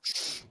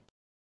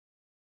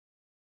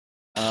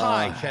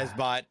 Hi,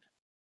 Chesbot.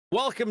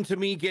 Welcome to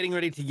me getting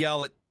ready to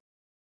yell at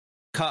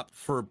Cup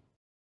for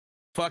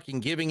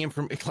fucking giving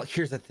information.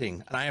 Here's the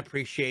thing, and I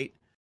appreciate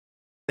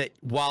that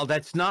while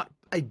that's not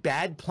a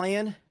bad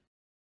plan,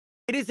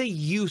 it is a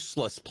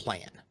useless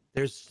plan.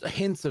 There's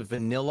hints of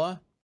vanilla.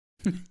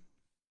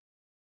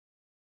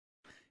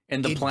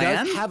 In the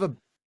plan? Does have a...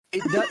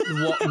 It does...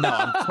 Well, no,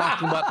 I'm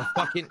talking about the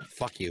fucking...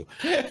 Fuck you.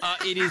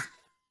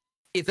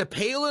 It's a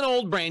pale and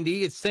old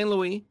brandy. It's Saint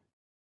Louis.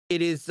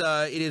 It is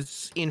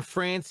in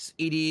France.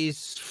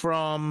 It's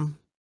from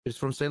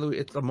Saint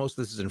Louis. Most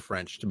of this is in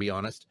French, to be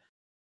honest.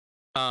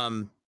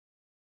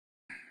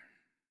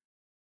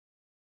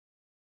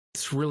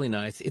 It's really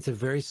nice. It's a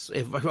very,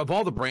 of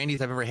all the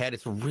brandies I've ever had,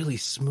 it's a really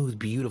smooth,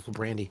 beautiful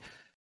brandy.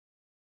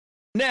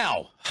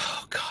 Now,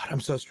 oh God, I'm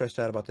so stressed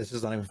out about this. This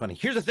is not even funny.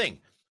 Here's the thing.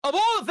 Of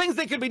all the things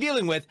they could be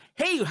dealing with,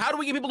 hey, how do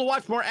we get people to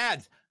watch more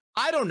ads?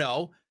 I don't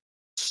know.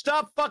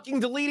 Stop fucking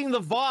deleting the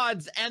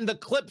VODs and the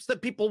clips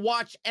that people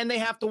watch, and they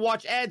have to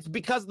watch ads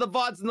because of the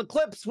VODs and the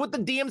clips with the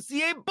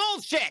DMCA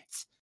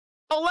bullshit.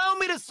 Allow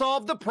me to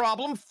solve the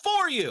problem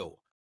for you.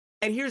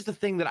 And here's the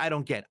thing that I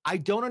don't get. I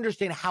don't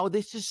understand how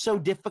this is so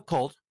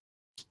difficult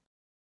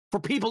for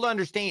people to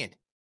understand.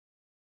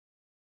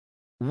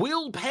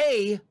 We'll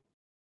pay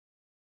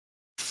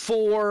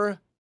for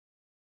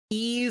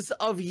ease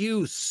of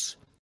use.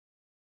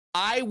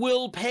 I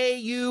will pay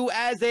you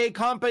as a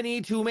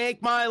company to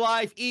make my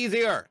life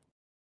easier.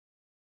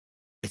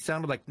 It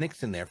sounded like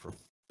Nixon there for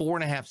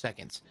 4.5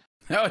 seconds.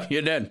 Oh,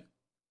 you did.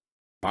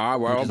 I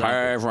will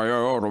pay for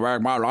you to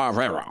make my life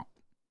easier.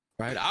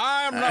 Right?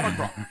 I am not a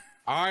crook.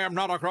 I am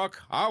not a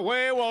crook.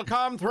 We will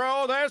come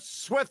through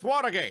this with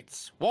water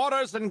gates.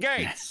 Waters and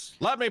gates.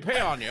 Let me pee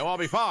on you. I'll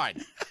be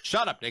fine.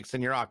 Shut up,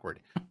 Nixon. You're awkward.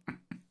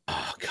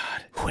 Oh,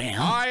 God.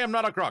 Well, I am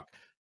not a crook.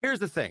 Here's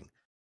the thing.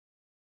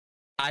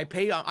 I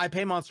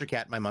pay Monster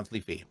Cat my monthly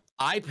fee.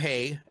 I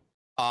pay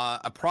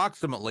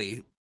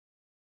approximately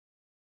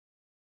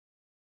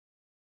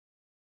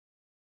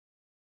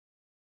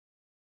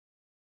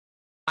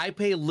a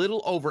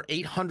little over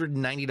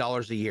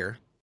 $890 a year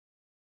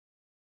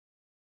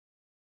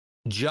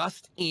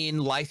just in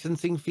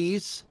licensing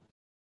fees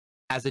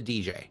as a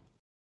DJ.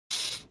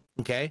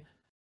 Okay?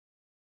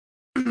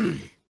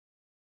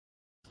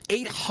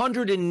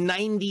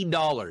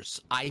 $890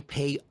 I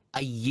pay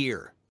a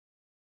year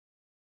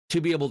to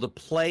be able to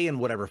play in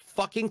whatever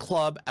fucking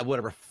club, at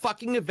whatever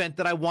fucking event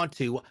that I want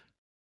to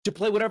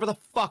play whatever the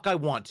fuck I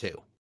want to.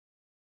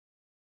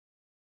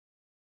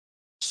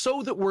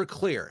 So that we're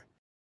clear,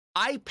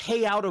 I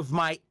pay out of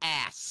my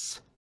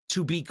ass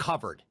to be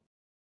covered.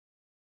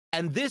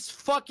 And this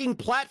fucking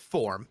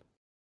platform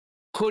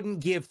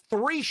couldn't give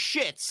 3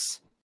 shits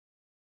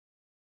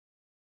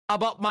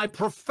about my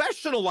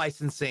professional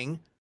licensing,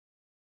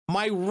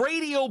 my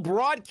radio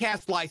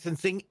broadcast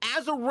licensing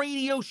as a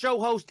radio show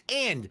host,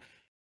 and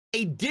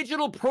a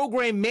digital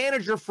program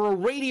manager for a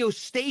radio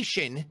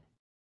station.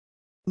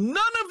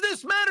 None of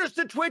this matters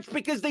to Twitch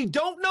because they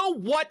don't know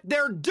what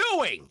they're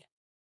doing.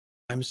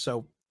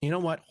 You know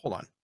what? Hold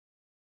on.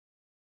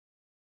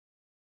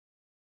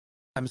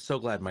 I'm so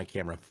glad my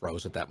camera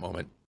froze at that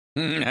moment.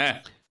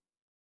 I'm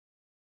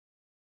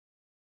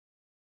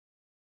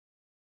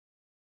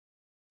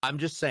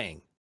just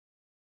saying,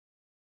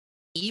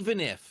 even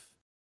if,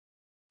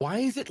 why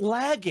is it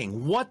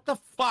lagging? What the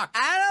fuck?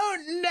 I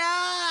don't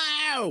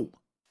know.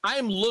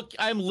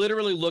 I'm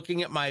literally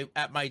looking at my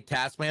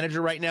task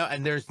manager right now,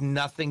 and there's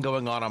nothing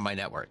going on my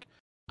network.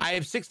 I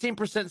have 16%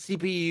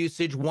 CPU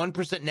usage,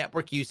 1%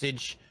 network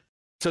usage.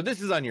 So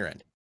this is on your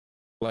end.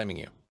 Blaming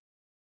you.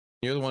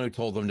 You're the one who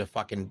told them to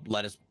fucking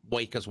let us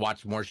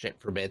watch more shit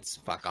for bits.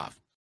 Fuck off.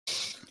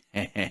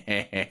 Now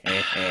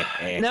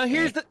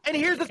here's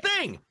the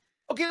thing.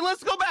 Okay,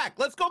 let's go back.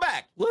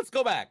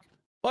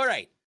 All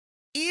right.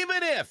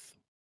 Even if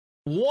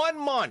 1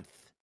 month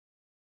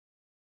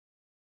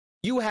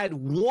you had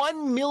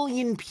 1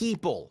 million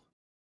people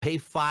pay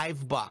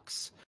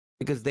 $5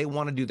 because they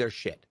want to do their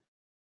shit,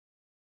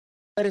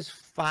 that is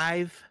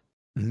 $5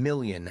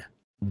 million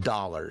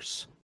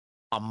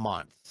a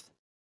month.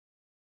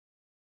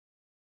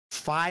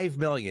 5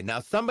 million.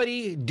 Now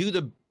somebody do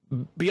the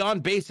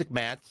beyond basic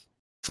math.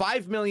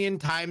 5 million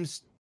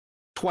times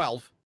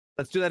 12.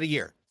 Let's do that a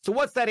year. So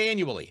what's that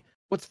annually?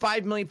 What's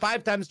 5 million?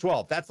 5 times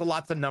 12. That's a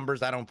lots of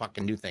numbers. I don't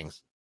fucking do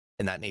things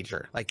in that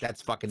nature. Like,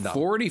 that's fucking dumb.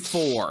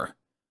 44.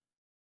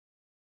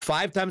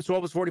 5 times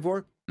 12 is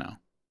 44? No.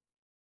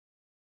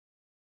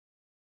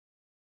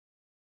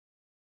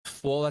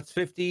 Well, that's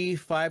 50.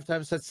 5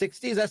 times, that's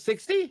 60. Is that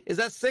 60? Is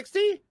that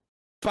 60?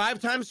 5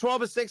 times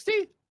 12 is 60?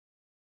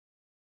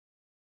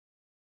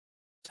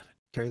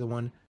 Carry the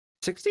 1.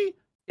 60?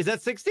 Is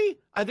that 60?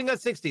 I think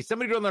that's 60.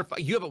 Somebody on their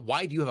you have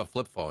why do you have a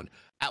flip phone?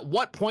 At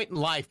what point in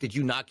life did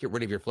you not get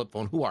rid of your flip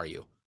phone? Who are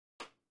you?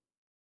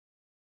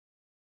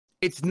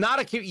 It's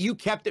not you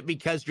kept it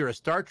because you're a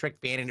Star Trek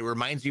fan and it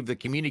reminds you of the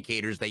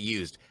communicators they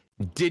used.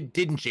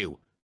 Didn't you?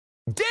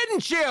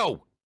 Didn't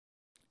you?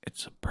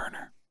 It's a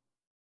burner.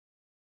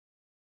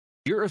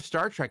 You're a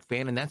Star Trek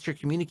fan and that's your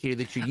communicator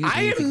that you use.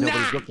 I am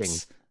not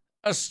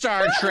a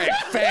Star Trek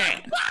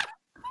fan.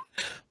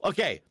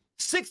 Okay,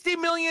 60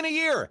 million a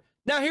year.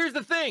 Now here's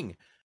the thing.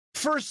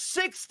 For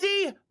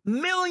 $60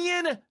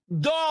 million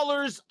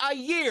a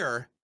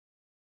year,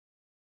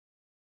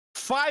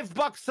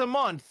 $5 a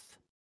month,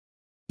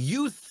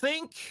 you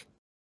think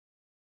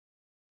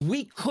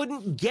we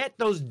couldn't get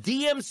those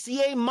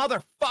DMCA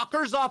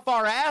motherfuckers off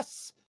our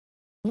ass?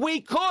 We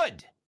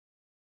could.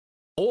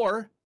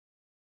 Or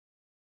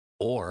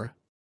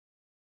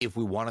if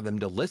we wanted them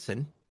to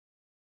listen,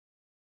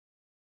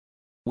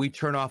 we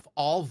turn off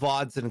all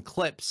VODs and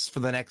clips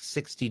for the next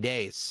 60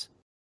 days.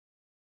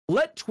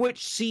 Let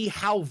Twitch see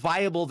how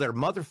viable their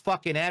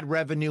motherfucking ad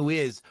revenue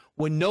is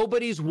when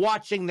nobody's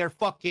watching their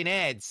fucking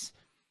ads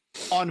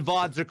on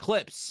VODs or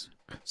clips.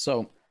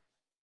 So,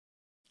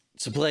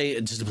 to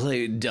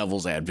play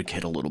devil's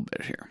advocate a little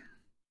bit here.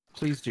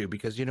 Please do,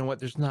 because you know what?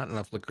 There's not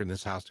enough liquor in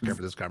this house to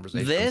cover this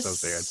conversation. I'm so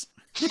sad.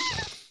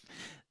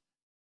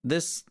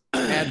 This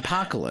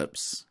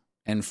adpocalypse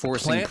and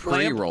forcing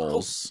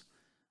pre-rolls.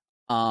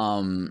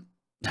 Okay,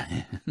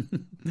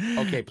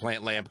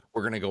 Plant Lamp,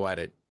 we're gonna go at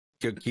it.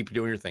 Keep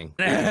doing your thing.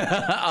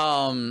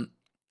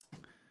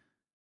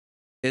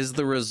 Is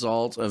the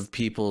result of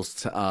people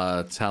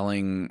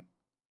telling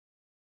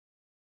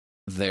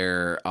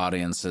their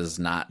audiences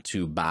not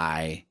to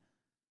buy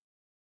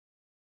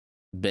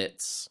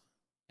bits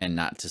and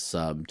not to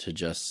sub, to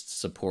just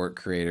support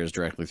creators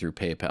directly through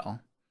PayPal.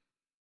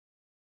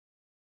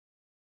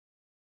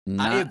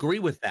 I agree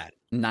with that.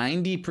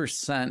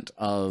 90%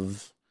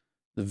 of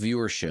the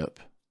viewership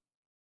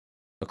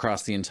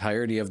across the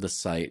entirety of the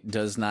site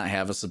does not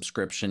have a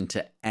subscription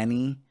to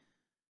any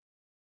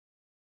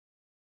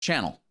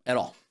channel at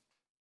all.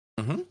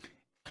 Mm-hmm.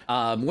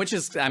 Which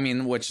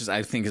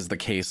I think is the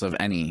case of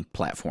any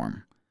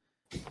platform.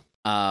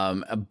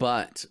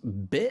 But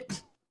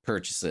bit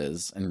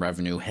purchases and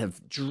revenue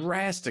have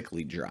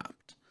drastically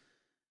dropped.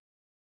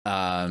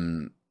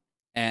 And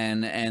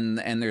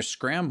they're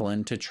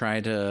scrambling to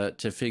try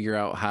to figure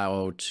out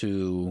how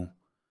to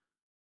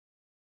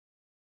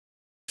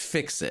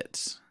fix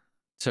it,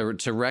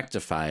 to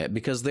rectify it,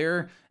 because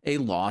they're a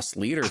lost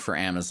leader for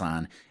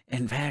Amazon.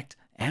 In fact,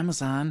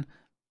 Amazon,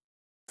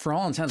 for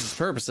all intents and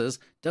purposes,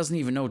 doesn't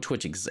even know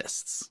Twitch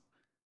exists.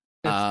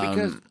 It's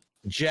because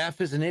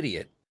Jeff is an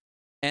idiot.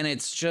 And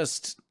it's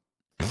just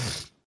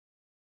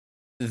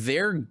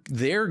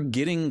they're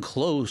getting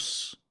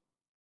close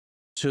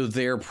to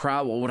their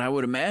problem. What I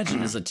would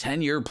imagine is a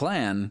 10-year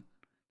plan.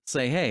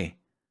 Say, hey,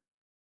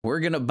 we're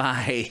gonna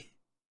buy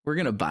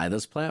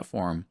this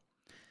platform.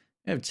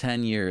 We have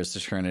 10 years to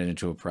turn it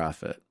into a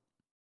profit.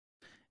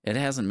 Twitch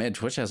hasn't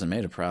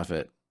made a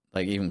profit,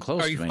 like even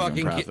close to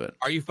making a profit.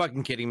 Are you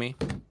fucking kidding me?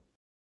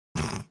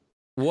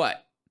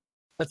 What?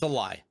 That's a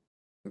lie.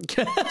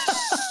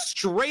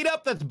 Straight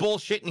up, that's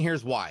bullshit, and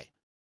here's why.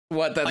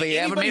 What, that they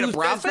haven't made a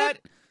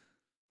profit?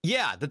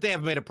 Yeah, that they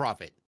haven't made a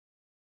profit.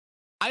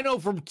 I know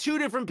from 2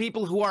 different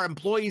people who are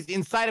employees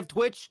inside of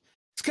Twitch,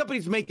 this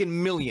company's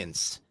making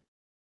millions.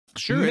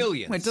 Sure.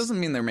 Millions. It doesn't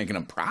mean they're making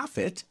a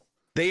profit.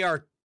 They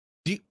are.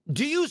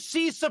 Do you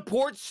see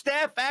support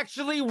staff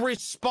actually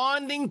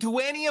responding to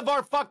any of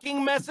our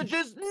fucking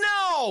messages?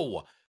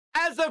 No!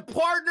 As a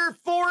partner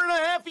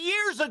 4.5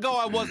 years ago,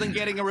 I wasn't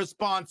getting a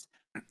response.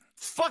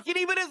 Fucking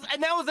even as, and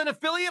now as an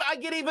affiliate, I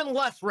get even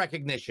less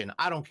recognition.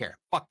 I don't care.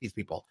 Fuck these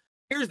people.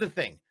 Here's the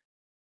thing.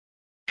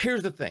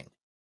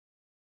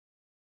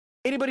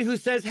 Anybody who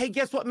says, hey,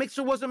 guess what?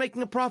 Mixer wasn't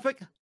making a profit?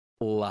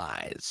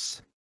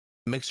 Lies.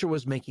 Mixer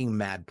was making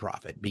mad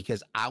profit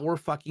because our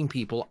fucking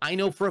people, I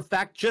know for a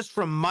fact, just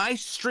from my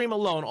stream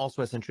alone,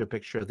 also I sent you a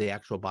picture of the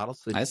actual bottle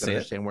so you can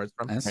understand where it's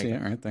from. I see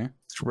it right there.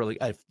 It's really,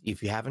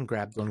 if you haven't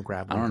grabbed one,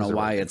 grab one. I don't know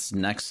why it's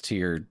next to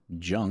your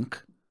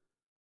junk.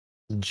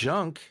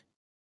 Junk?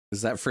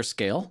 Is that for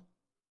scale?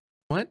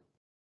 What?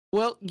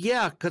 Well,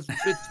 yeah, because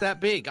it's that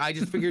big. I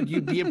just figured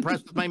you'd be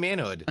impressed with my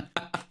manhood.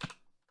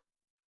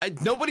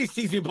 Nobody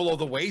sees me below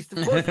the waist.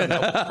 Of course I know.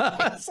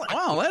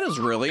 Wow, that is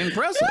really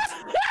impressive.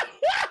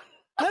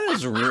 That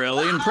is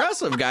really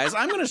impressive, guys.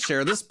 I'm going to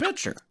share this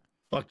picture.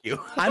 Fuck you.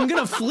 I'm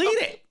going to fleet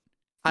it.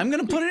 I'm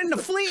going to put it in the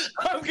fleet.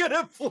 I'm going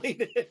to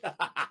fleet it.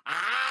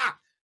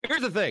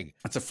 Here's the thing.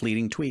 That's a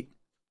fleeting tweet.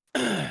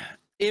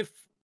 If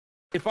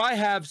I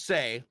have,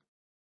 say,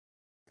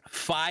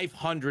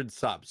 500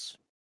 subs,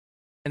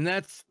 and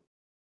that's,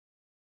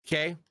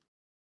 okay,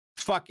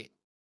 fuck it.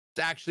 It's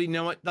actually, you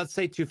know what? Let's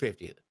say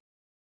 250.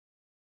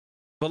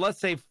 But let's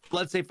say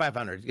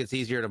 500. It gets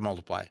easier to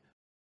multiply.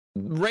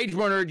 Rage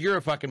Nerd, you're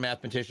a fucking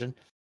mathematician.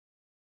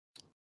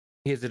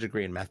 He has a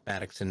degree in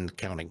mathematics and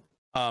accounting.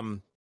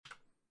 And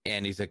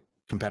he's a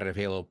competitive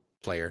Halo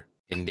player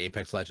in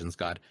Apex Legends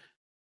God.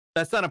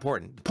 That's not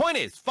important. The point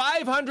is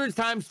 500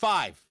 times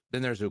 5.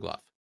 Then there's Uglov.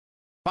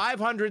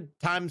 500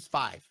 times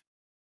 5.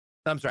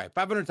 I'm sorry,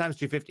 500 times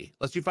 250.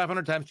 Let's do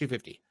 500 times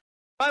 250.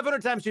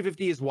 500 times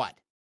 250 is what?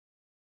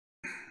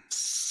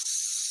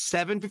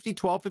 750,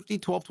 1250,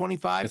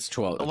 1225? It's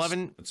 12.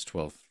 11. It's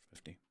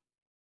 1250.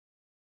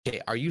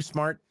 Okay, are you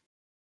smart?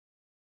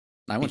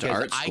 I went to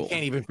art school. I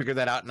can't even figure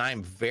that out, and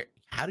I'm very...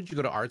 How did you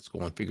go to art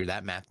school and figure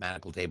that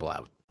mathematical table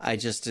out? I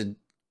just did...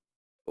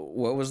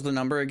 What was the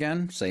number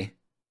again? Say.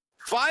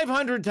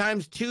 500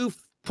 times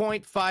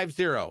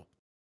 2.50.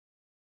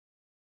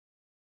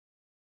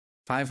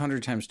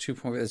 500 times 2.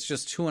 It's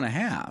just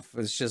 2.5.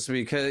 It's just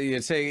because you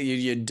take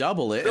you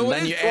double it, So and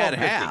then you add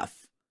 1250.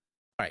 half.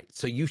 All right,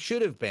 so you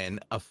should have been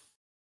a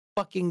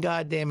fucking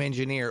goddamn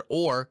engineer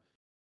or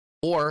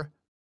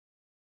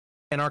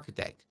an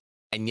architect,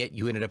 and yet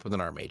you ended up with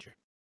an art major.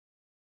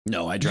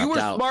 No, I dropped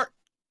out. Smart.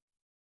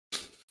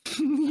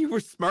 You were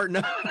smart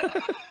enough.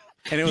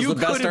 And it was the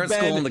best art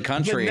school in the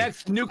country. The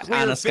next nuclear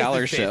on a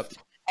scholarship.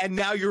 physicist, and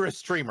now you're a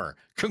streamer.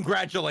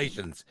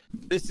 Congratulations.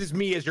 This is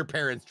me as your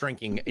parents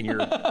drinking in your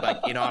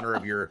like in honor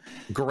of your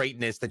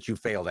greatness that you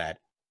failed at.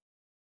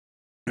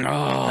 Oh.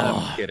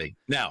 I'm kidding.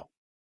 No.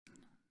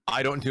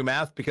 I don't do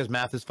math because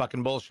math is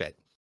fucking bullshit.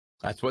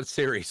 That's what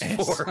Siri's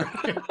for.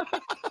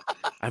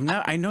 I'm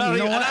not. I know. I You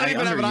know even, what? I don't I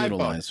even have an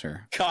underutilize iPhone.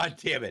 her. God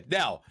damn it!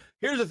 Now,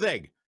 here's the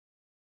thing.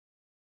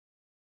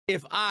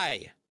 If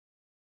I'm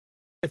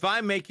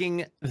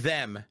making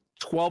them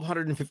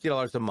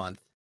 $1,250 a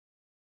month,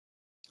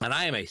 and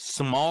I am a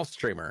small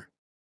streamer,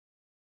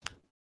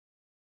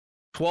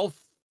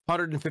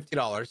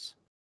 $1,250.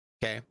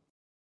 Okay,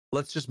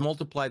 let's just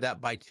multiply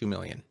that by 2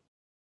 million.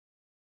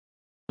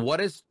 What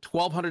is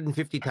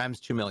 1,250 times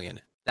 2 million?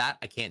 That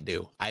I can't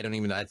do. I don't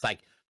even know. It's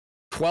like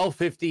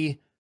 1,250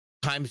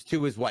 times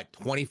 2 is what?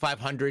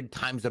 2,500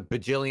 times a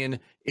bajillion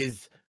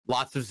is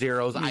lots of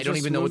zeros. I don't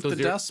even know what those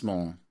the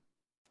decimal.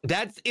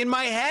 That's in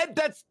my head.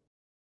 That's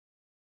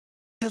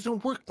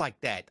doesn't work like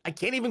that. I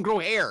can't even grow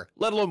hair,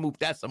 let alone move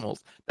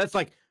decimals. That's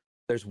like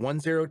there's 1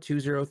 0, 2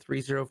 0,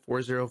 3 0,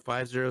 4 0,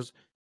 5 zeros,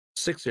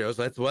 6 zeros.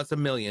 That's a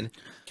million.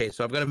 Okay,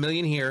 so I've got a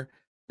million here.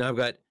 Now I've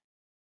got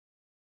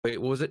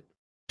wait, what was it?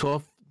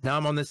 12. Now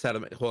I'm on this side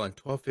of it. Hold on,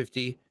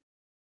 1,250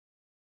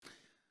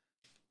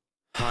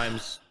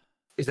 times.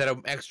 Is that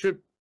an extra?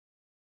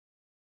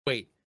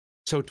 Wait,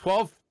 so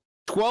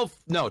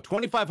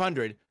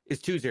 2,500 is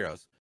 2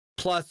 zeros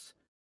plus.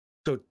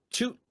 So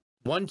 2,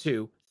 1,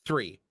 2,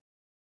 3.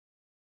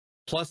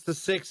 Plus the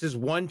 6 is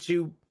 1,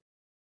 2.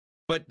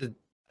 But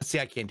see,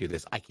 I can't do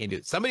this. I can't do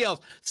it. Somebody else.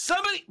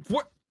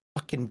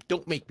 Fucking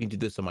don't make me do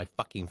this on my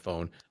fucking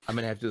phone. I'm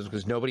gonna have to do this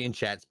because nobody in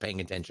chat's paying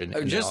attention.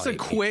 Just a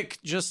quick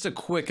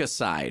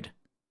aside.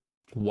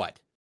 What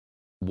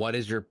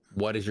is your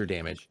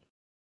damage?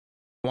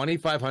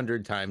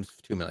 2,500 times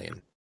 2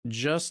 million.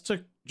 Just a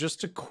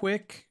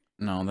quick.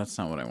 No, that's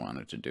not what I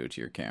wanted to do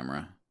to your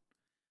camera.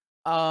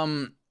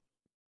 What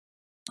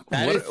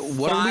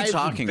are we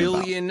talking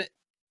about?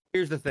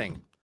 Here's the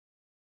thing.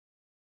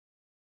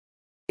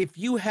 If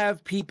you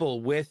have people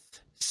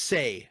with,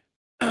 say,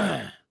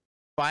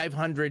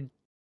 500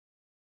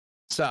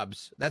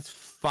 subs, that's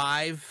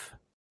 $5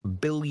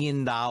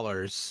 billion.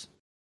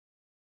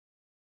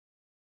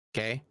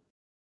 Okay?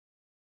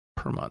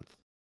 Per month.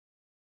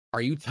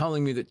 Are you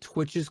telling me that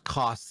Twitch's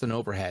costs and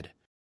overhead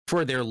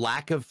for their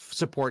lack of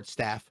support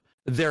staff,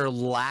 their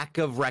lack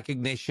of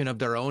recognition of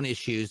their own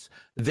issues,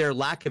 their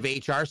lack of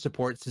HR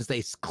support, since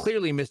they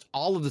clearly missed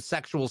all of the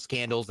sexual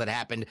scandals that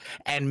happened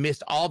and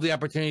missed all the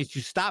opportunities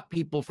to stop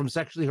people from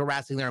sexually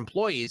harassing their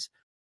employees,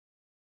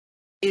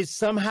 is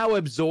somehow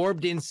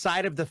absorbed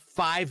inside of the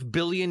 $5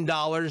 billion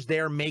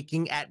they're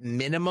making at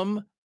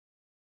minimum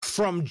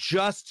from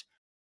just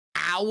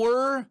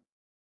our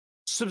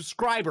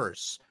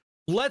subscribers?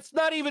 Let's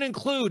not even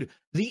include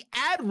the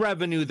ad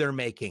revenue they're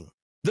making,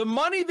 the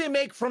money they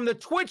make from the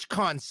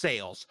TwitchCon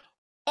sales,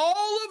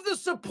 all of the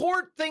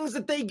support things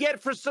that they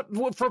get for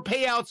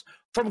payouts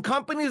from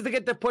companies that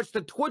get to push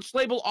the Twitch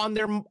label on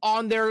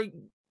their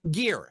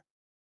gear.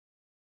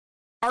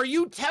 Are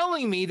you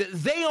telling me that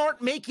they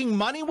aren't making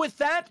money with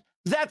that?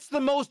 That's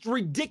the most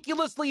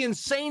ridiculously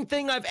insane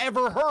thing I've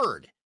ever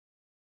heard.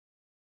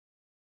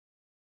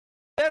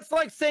 That's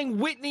like saying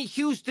Whitney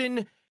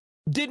Houston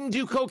didn't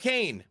do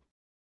cocaine.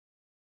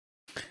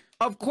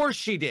 Of course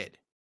she did.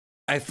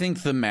 I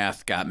think the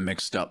math got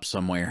mixed up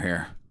somewhere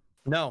here.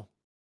 No.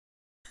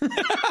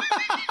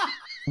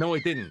 No,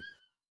 it didn't.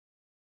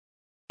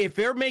 If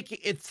they're making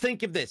it,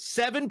 think of this: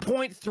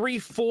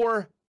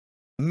 7.34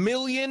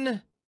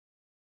 million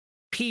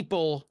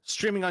people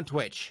streaming on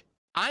Twitch.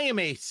 I am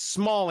a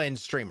small end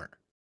streamer.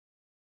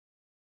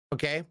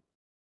 Okay.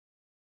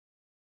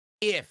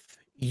 If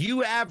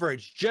you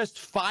average just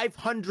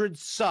 500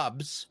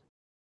 subs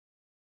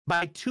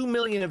by 2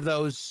 million of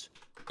those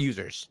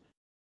users,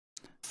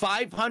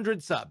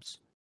 500 subs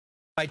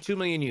by 2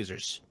 million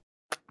users.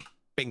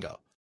 Bingo.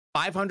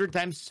 500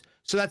 times.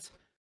 So that's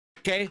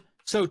okay.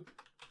 So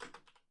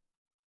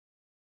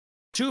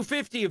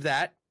 250 of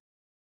that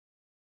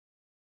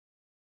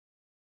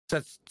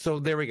So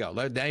there we go.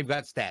 Now you've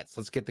got stats.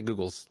 Let's get the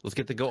Googles. Let's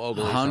get the Go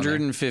Ogles.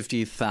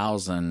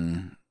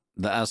 150,000.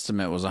 The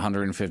estimate was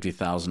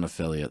 150,000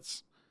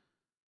 affiliates.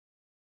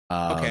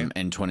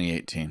 In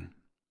 2018.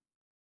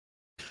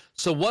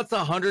 So what's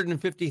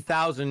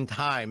 150,000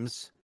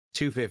 times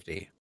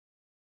 250?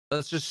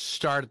 Let's just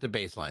start at the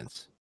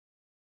baselines.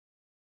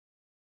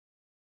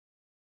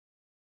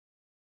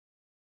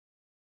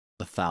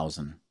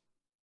 1,000.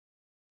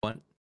 What?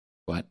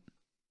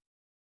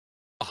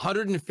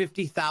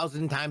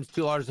 150,000 times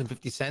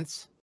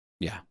 $2.50?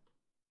 Yeah.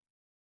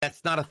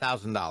 That's not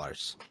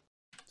 $1,000.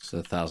 It's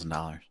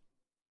 $1,000.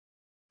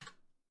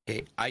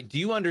 Okay. Do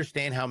you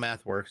understand how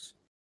math works?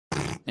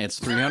 It's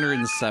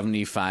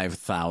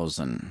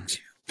 375,000.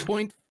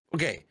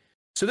 Okay.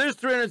 So there's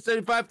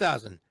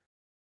 375,000.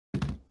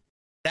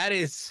 That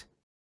is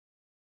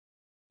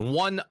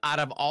one out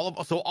of all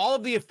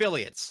of the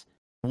affiliates,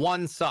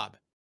 one sub.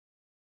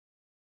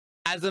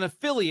 As an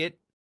affiliate,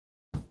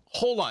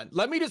 hold on.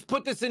 Let me just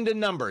put this into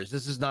numbers.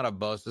 This is not a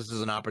boast. This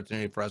is an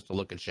opportunity for us to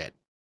look at shit.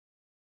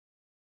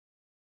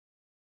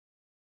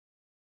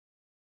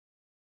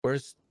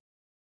 Where's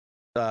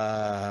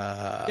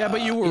yeah,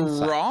 but you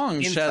were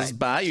wrong,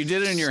 Shezbot. You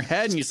did it in your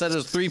head and you said it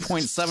was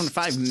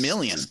 3.75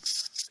 million.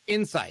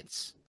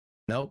 Insights.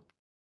 Nope.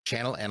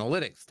 Channel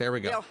analytics. There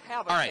we go.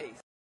 All right.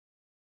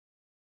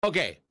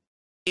 Okay.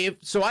 I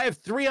have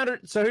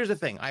 300. So here's the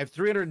thing. I have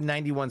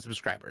 391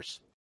 subscribers.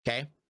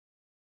 Okay.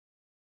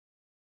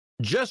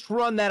 Just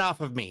run that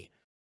off of me.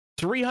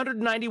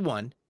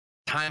 391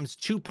 times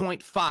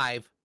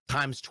 2.5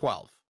 times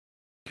 12.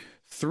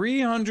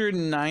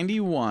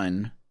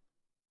 391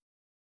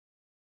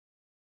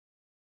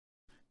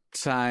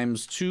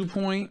 times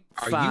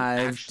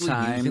 2.5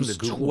 times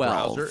 12.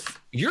 Browser?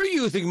 You're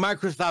using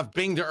Microsoft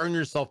Bing to earn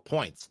yourself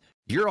points.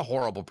 You're a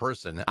horrible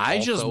person. I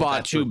just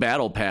bought 2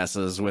 battle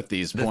passes with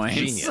these points.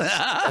 Genius.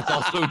 That's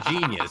also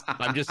genius.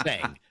 I'm just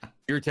saying.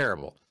 You're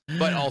terrible,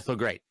 but also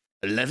great.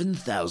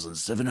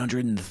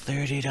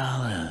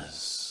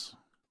 $11,730.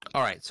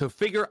 All right. So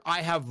figure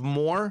I have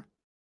more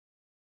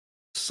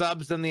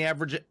subs than the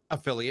average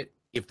affiliate,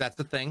 if that's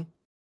the thing.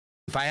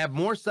 If I have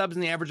more subs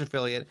than the average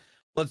affiliate,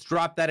 let's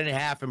drop that in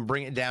half and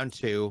bring it down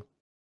to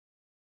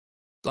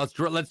let's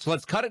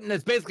cut it, and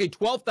it's basically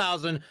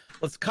 12,000.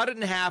 Let's cut it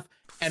in half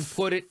and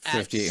put it at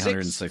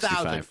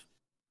 5,865.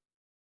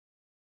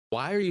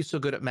 Why are you so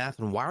good at math,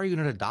 and why are you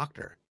not a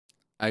doctor?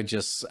 I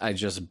just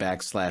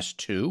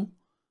 /2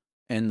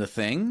 in the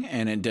thing,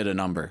 and it did a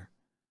number.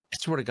 I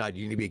swear to God,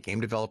 you need to be a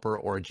game developer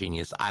or a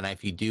genius. And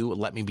if you do,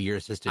 let me be your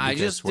assistant. I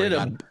did a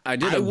 /2. I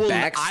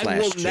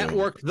will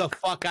network the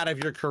fuck out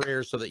of your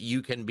career so that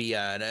you can be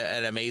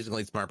an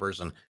amazingly smart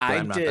person.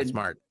 I'm not that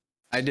smart.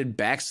 I did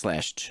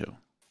 /2.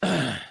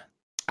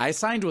 I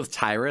signed with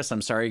Tyrus.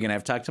 I'm sorry, you're gonna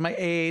have to talk to my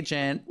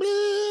agent.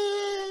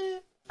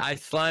 I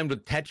slimed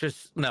with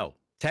Texas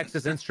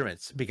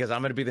Instruments because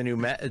I'm gonna be the new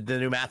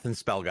math and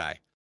spell guy.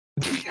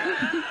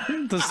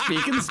 The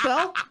speak and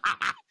spell?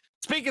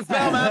 Speak and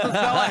spell, math and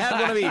spell. I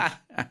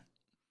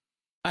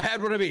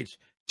had one of each.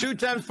 2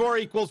 times 4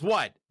 equals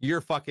what? You're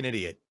a fucking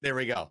idiot. There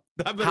we go.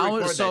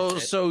 So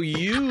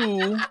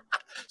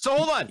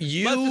hold on.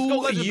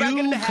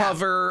 You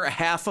cover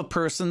half a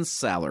person's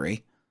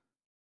salary.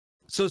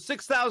 So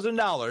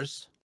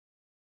 $6,000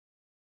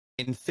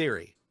 in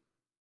theory.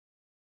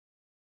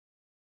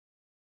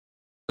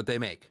 What they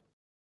make.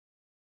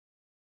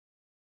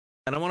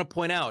 And I want to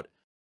point out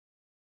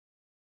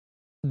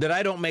that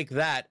I don't make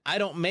that.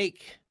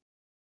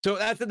 So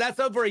that's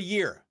over a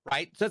year,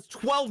 right? So that's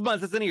 12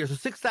 months. That's in a year. So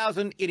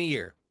 6,000 in a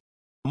year.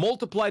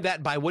 Multiply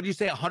that by, what did you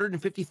say,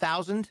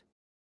 150,000?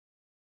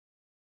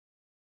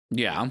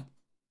 Yeah.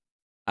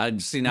 I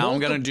see. Now I'm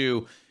gonna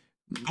do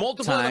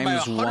multiply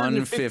times by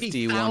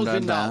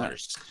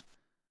 $150,000,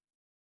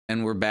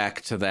 and we're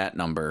back to that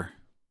number.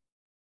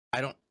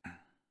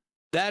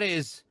 That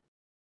is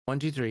 1,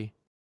 2, 3.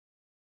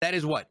 That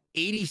is what?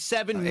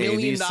 $87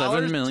 million.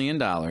 $87 million.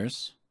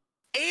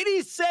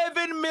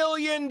 $87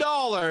 million.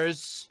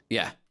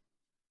 Yeah.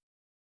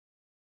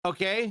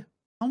 Okay.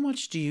 How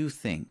much do you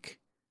think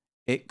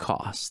it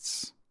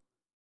costs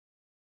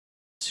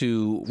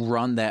to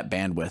run that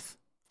bandwidth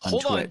on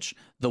Twitch?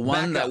 The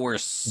one that we're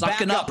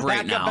sucking up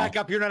right now. Back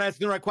up. You're not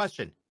asking the right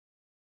question.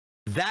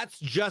 That's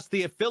just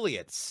the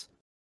affiliates.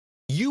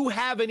 You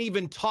haven't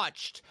even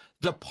touched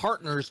the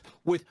partners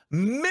with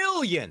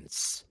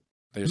millions.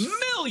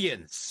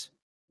 Millions.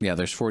 Yeah,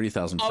 there's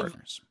 40,000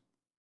 partners.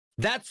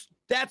 That's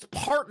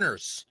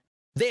partners.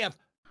 They have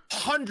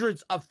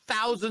hundreds of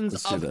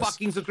thousands of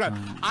fucking subscribers.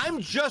 I'm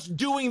just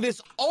doing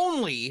this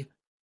only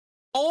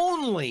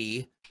on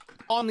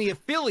the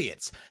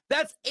affiliates.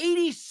 That's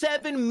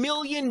 $87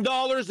 million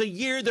a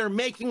year they're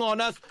making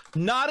on us,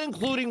 not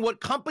including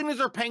what companies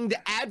are paying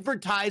to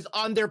advertise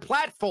on their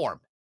platform.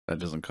 That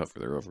doesn't cover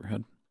their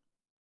overhead.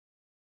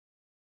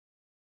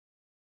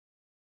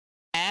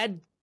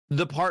 Add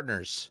the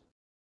partners.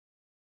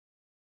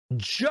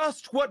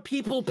 Just what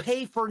people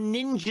pay for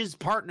Ninja's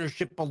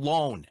partnership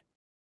alone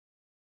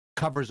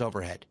covers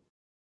overhead.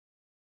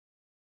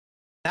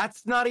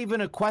 That's not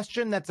even a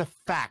question. That's a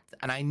fact.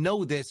 And I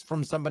know this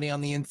from somebody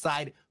on the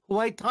inside who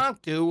I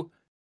talk to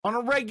on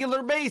a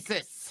regular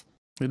basis.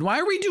 And why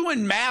are we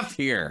doing math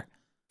here?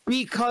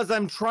 Because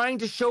I'm trying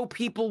to show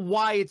people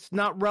why it's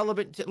not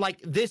relevant to, like,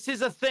 this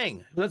is a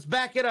thing. Let's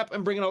back it up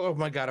and bring it all. Oh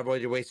my God, I've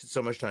already wasted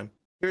so much time.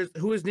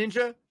 Who is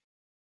Ninja?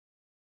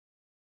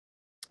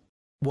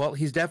 Well,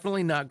 he's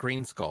definitely not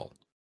Green Skull.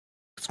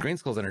 Green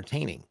Skull's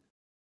entertaining.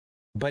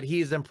 But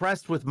he is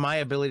impressed with my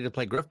ability to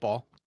play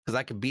Griffball, because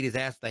I could beat his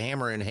ass with the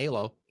hammer in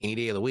Halo any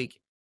day of the week.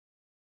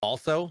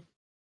 Also,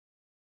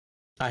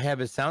 I have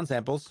his sound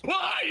samples.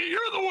 Why? You're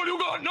the one who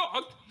got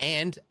knocked.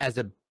 And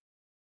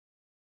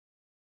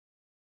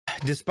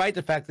despite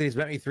the fact that he's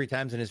met me 3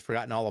 times and has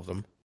forgotten all of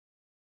them,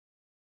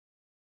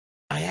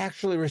 I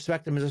actually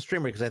respect him as a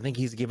streamer because I think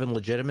he's given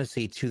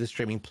legitimacy to the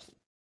streaming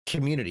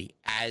community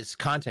as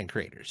content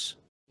creators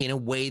in a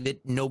way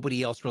that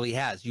nobody else really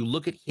has. You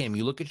look at him,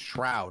 you look at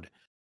Shroud,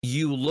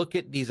 you look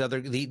at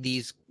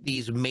these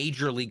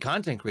major league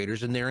content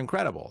creators, and they're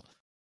incredible.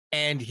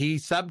 And he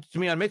subbed to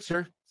me on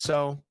Mixer,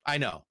 so I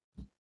know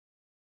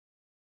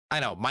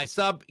my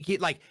sub. He,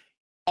 like,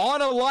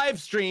 on a live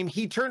stream,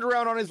 he turned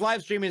around on his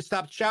live stream and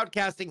stopped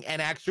shoutcasting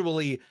and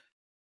actually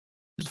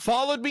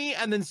followed me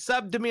and then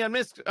subbed to me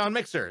on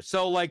Mixer.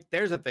 So, like,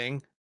 there's a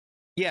thing.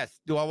 Yes.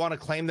 Do I want to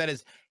claim that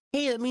as,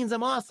 hey, that means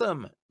I'm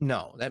awesome?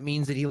 No, that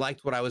means that he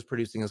liked what I was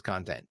producing as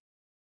content.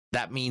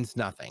 That means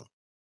nothing.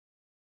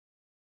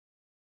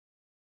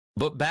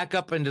 But back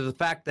up into the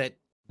fact that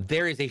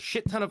there is a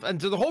shit ton of,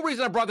 and so the whole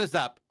reason I brought this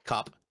up,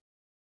 Cup,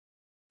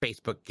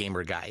 Facebook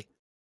gamer guy,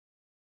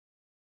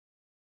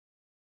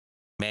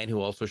 man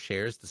who also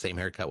shares the same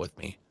haircut with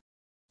me.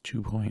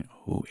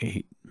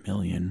 2.08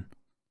 million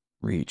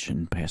reach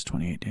in past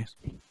 28 days.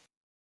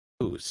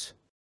 Whose?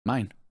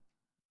 Mine.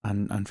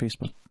 On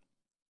Facebook.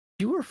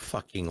 You are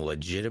fucking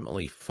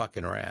legitimately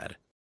fucking rad.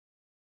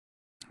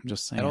 I'm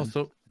just saying. And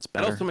also, it's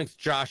better. That also makes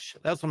Josh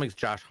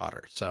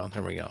hotter. So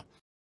there we go.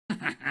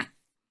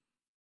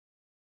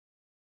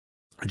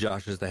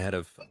 Josh is the head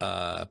of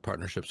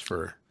partnerships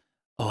for.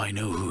 Oh, I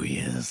know who he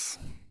is.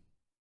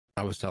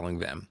 I was telling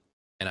them,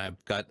 and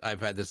I've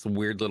had this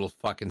weird little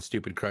fucking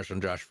stupid crush on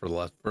Josh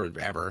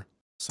forever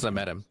since I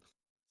met him.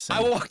 Same.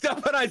 I walked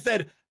up and I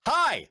said,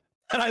 "Hi,"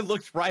 and I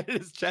looked right at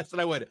his chest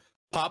and I went,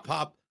 "Pop,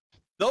 pop,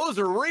 those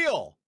are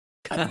real."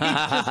 And he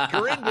just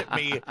grinned at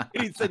me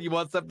and he said, "You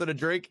want something to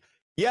drink?"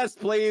 "Yes,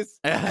 please."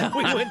 And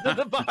we went to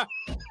the bar.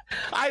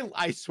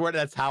 I swear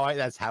that's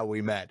how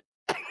we met.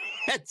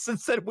 And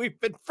since then we've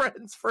been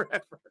friends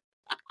forever.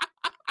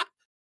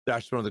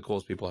 Josh is one of the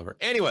coolest people ever.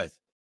 Anyways,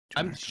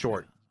 I'm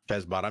short,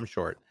 Chesbot. I'm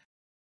short.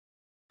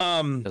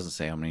 Doesn't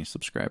say how many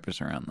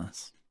subscribers are on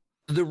this.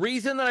 The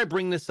reason that I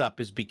bring this up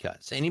is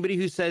because anybody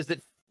who says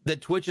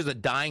that Twitch is a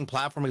dying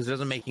platform because it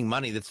doesn't making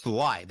money, that's the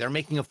lie. They're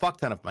making a fuck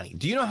ton of money.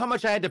 Do you know how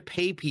much I had to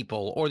pay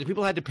people, or the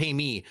people had to pay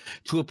me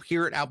to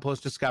appear at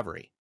Outpost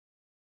Discovery?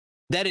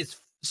 That is,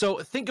 so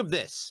think of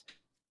this.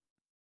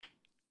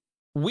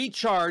 We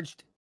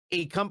charged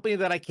a company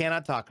that I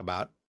cannot talk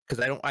about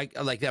because I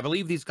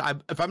believe these,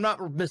 if I'm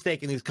not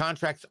mistaken, these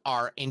contracts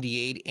are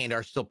NDA'd and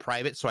are still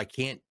private, so I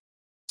can't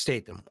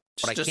state them.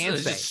 But I can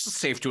say, it's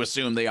safe to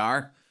assume they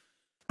are.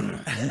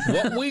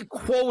 What we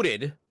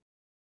quoted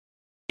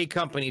a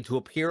company to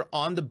appear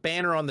on the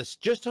banner on this,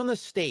 just on the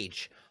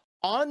stage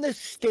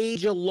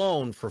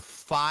alone for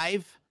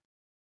 5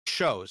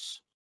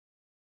 shows,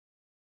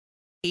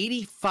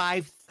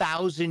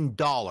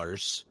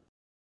 $85,000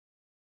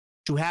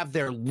 to have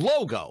their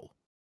logo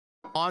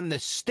on the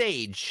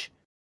stage.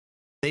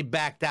 They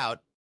backed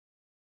out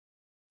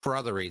for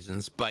other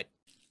reasons, but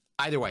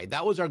either way,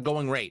 that was our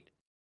going rate.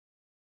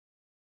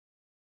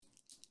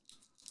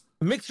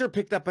 Mixer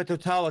picked up a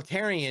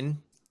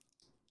totalitarian,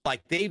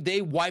 like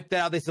they wiped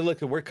out. They said, "Look,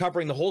 we're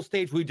covering the whole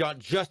stage. We got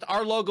just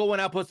our logo and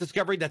Outpost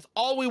Discovery. That's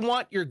all we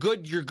want. You're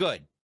good. You're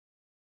good."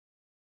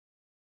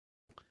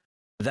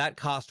 That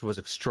cost was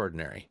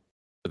extraordinary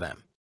for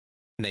them,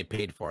 and they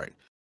paid for it.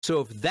 So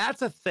if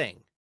that's a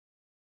thing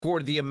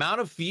for the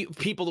amount of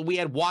people that we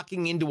had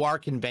walking into our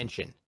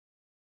convention,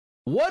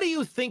 what do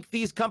you think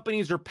these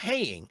companies are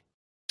paying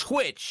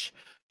Twitch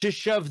to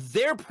shove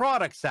their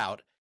products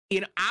out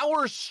in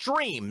our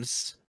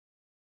streams?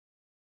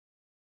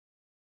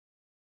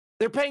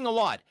 They're paying a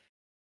lot.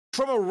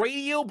 From a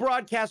radio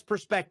broadcast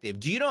perspective,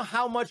 do you know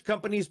how much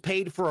companies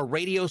paid for a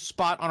radio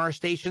spot on our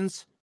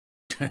stations?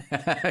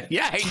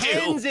 Yeah, I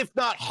Tens, do. if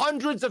not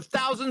hundreds of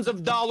thousands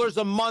of dollars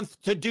a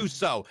month to do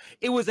so.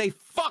 It was a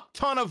fuck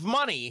ton of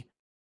money.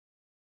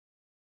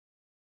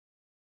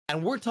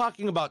 And we're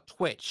talking about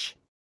Twitch.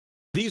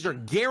 These are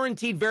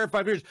guaranteed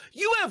verified viewers.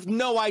 You have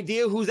no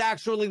idea who's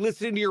actually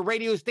listening to your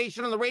radio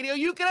station on the radio.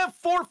 You can have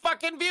 4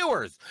 fucking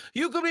viewers.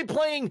 You could be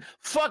playing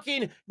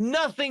fucking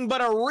nothing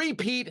but a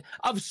repeat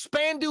of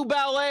Spandu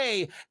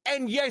Ballet.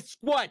 And guess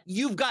what?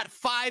 You've got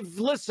 5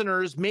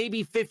 listeners,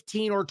 maybe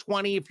 15 or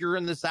 20 if you're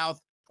in the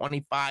South,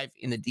 25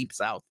 in the deep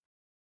South.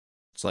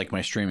 It's like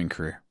my streaming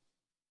career.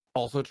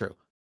 Also true.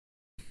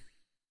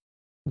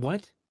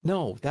 What?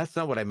 No, that's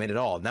not what I meant at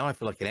all. Now I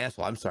feel like an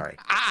asshole. I'm sorry.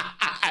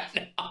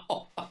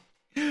 No.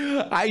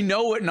 I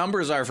know what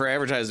numbers are for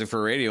advertising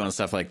for radio and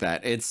stuff like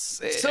that.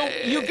 So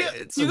you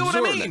get what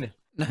I mean?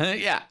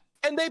 Yeah.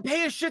 And they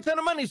pay a shit ton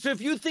of money. So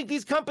if you think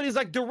these companies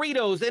like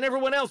Doritos and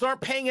everyone else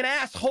aren't paying an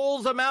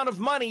asshole's amount of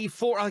money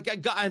for, like,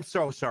 I'm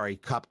so sorry,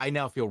 Cup. I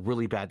now feel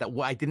really bad. That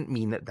I didn't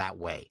mean it that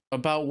way.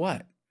 About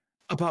what?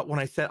 About when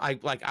I said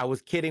I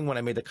was kidding when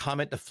I made the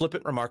comment, the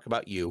flippant remark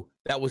about you.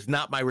 That was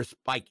not my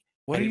like.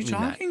 What are you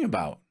talking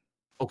about?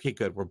 Okay,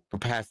 good. We're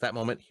past that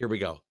moment. Here we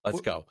go.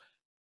 Let's go.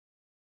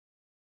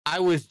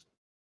 I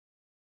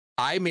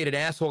made an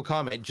asshole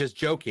comment, just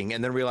joking,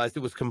 and then realized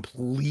it was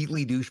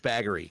completely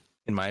douchebaggery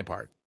in my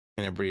part.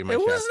 And everybody in my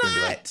chat was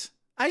not. Like,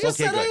 I just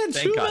said I had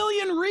 2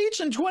 million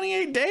reach in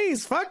 28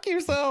 days. Fuck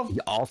yourself.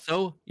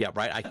 Also, yeah,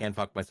 right. I can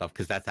fuck myself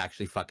because that's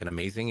actually fucking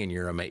amazing, and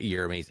you're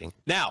amazing.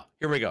 Now,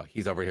 here we go.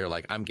 He's over here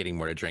like, I'm getting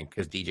more to drink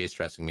because DJ's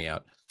stressing me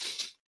out.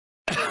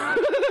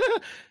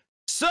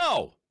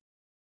 So,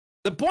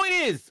 the point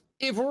is,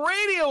 if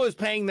radio is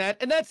paying that,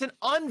 and that's an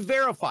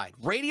unverified,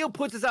 radio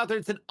puts us out there,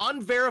 it's an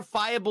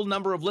unverifiable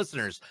number of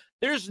listeners.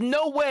 There's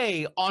no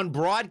way on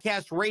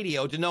broadcast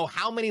radio to know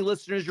how many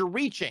listeners you're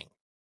reaching.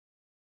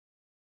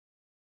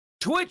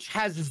 Twitch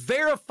has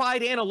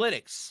verified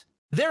analytics.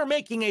 They're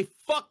making a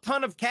fuck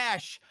ton of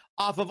cash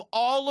off of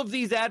all of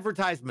these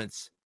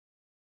advertisements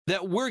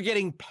that we're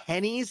getting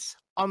pennies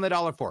on the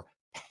dollar for.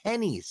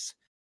 Pennies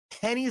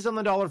on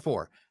the dollar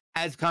for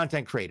as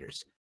content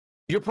creators.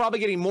 You're probably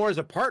getting more as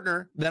a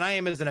partner than I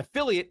am as an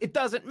affiliate. It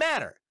doesn't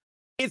matter.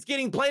 It's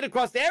getting played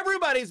across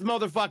everybody's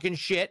motherfucking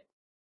shit.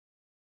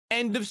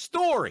 End of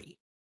story.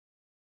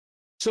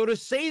 So to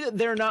say that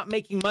they're not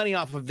making money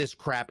off of this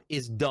crap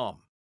is dumb.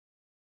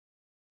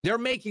 They're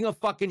making a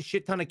fucking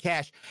shit ton of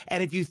cash.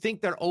 And if you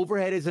think their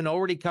overhead isn't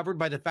already covered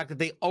by the fact that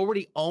they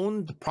already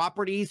own the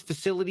properties,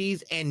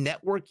 facilities, and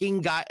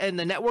networking and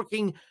the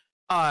networking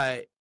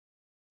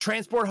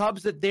transport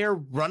hubs that they're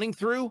running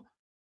through,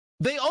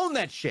 they own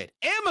that shit.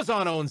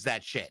 Amazon owns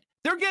that shit.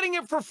 They're getting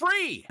it for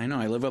free. I know.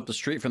 I live up the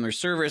street from their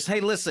servers. Hey,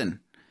 listen.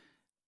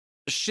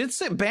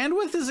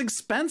 Bandwidth is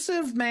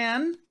expensive,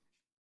 man.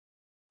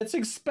 It's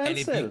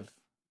expensive.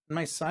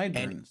 My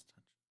sideburns.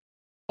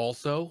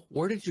 Also,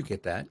 where did you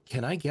get that?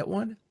 Can I get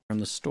one? From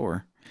the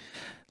store.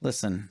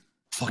 Listen.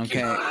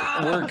 Okay.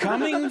 We're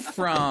coming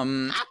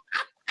from...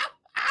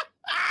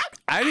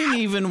 I didn't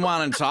even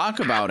want to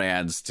talk about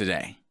ads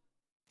today.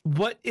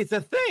 But it's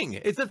a thing.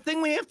 It's a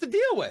thing we have to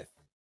deal with.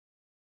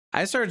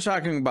 I started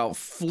talking about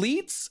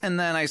fleets, and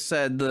then I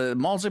said the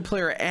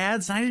multiplayer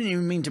ads. I didn't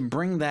even mean to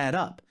bring that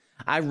up.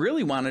 I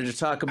really wanted to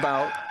talk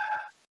about...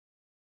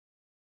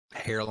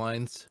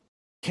 hairlines.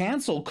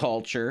 Cancel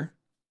culture.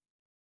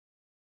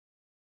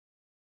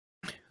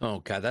 Oh,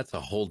 God, that's a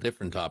whole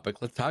different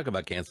topic. Let's talk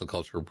about cancel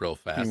culture real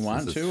fast. You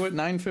want to at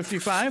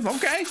 9:55?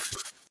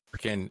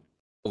 Okay.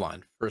 Hold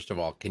on. First of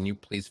all, can you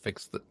please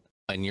fix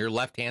on your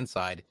left-hand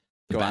side,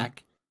 the Go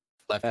back,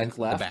 left, left,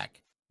 the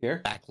back.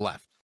 Here? Back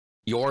left.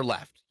 Your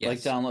left. Yes. Like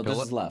download.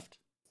 This is left.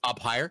 Up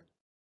higher.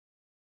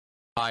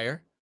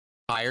 Higher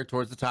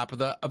towards the top of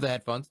the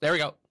headphones. There we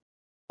go.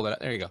 Hold it up.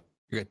 There you go.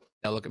 You're good.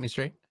 Now look at me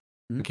straight.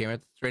 Mm-hmm. Camera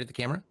straight at the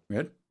camera.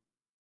 Good.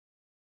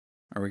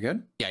 Are we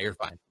good? Yeah, you're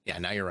fine. Yeah,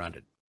 now you're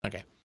rounded.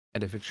 Okay.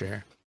 And to fix your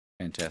hair.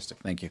 Fantastic.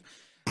 Thank you.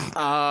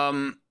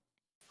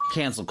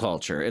 Cancel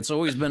culture. It's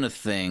always been a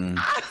thing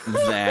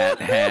that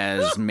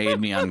has made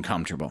me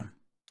uncomfortable.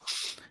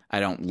 I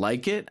don't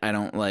like it. I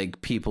don't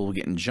like people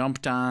getting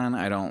jumped on.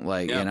 I don't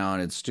like,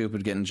 and it's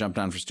stupid getting jumped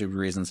on for stupid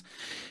reasons.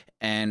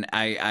 And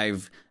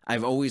I've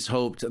always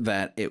hoped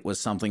that it was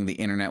something the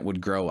internet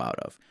would grow out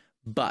of.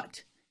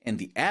 But in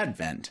the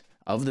advent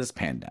of this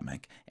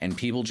pandemic and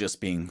people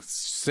just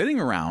sitting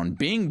around,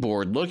 being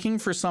bored, looking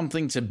for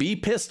something to be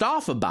pissed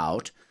off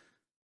about,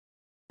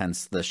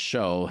 hence the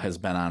show has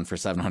been on for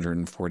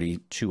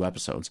 742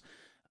 episodes.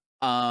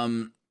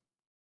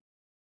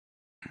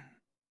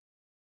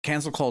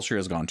 Cancel culture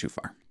has gone too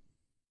far.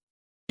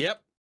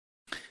 Yep.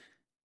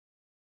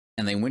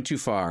 And they went too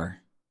far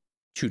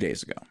 2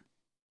 days ago.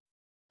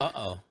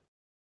 Uh-oh.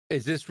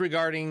 Is this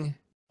regarding...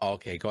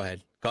 Okay, go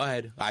ahead. Go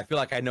ahead. I feel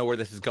like I know where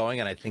this is going,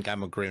 and I think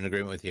I'm in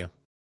agreement with you.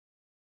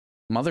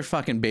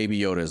 Motherfucking Baby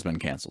Yoda has been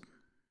canceled.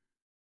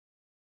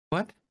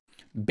 What?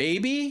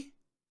 Baby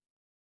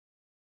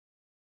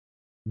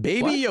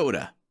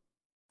Yoda.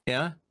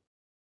 Yeah?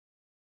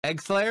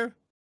 Egg Slayer?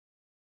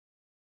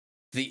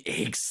 The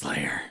Egg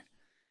Slayer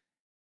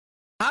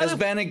has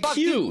been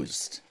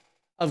accused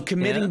of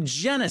committing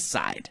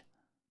genocide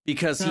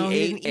because he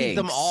ate eggs. Eat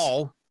them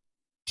all.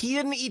 He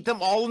didn't eat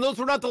them all, and those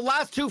were not the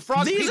last two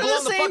frog people. These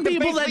are the same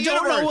people that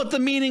don't know what the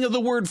meaning of the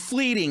word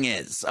fleeting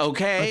is,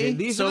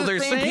 okay? So they're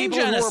saying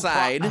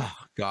genocide. Oh,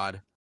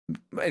 God.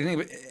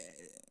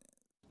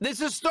 This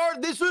was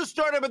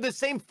started by the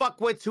same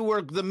fuckwits who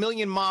were the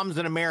million moms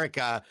in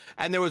America,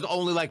 and there was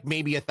only like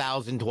maybe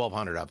 1,000,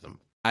 1,200 of them.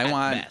 I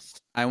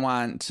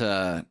want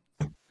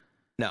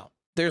no.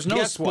 There's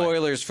no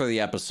spoilers for the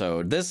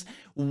episode.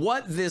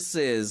 What this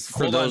is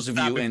for those of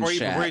you in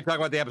chat. Before you talk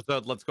about the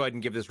episode, let's go ahead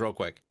and give this real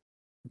quick.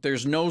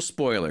 There's no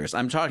spoilers.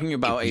 I'm talking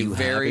about a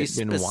very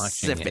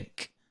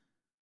specific.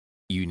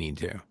 You need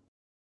to.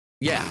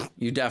 Yeah,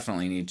 you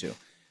definitely need to.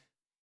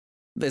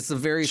 It's a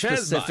very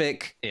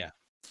specific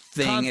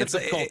thing.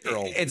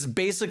 It's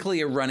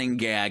basically a running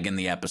gag in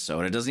the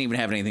episode. It doesn't even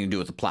have anything to do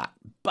with the plot.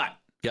 But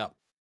yep,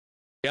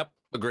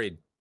 agreed.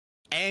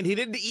 And he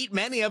didn't eat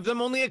many of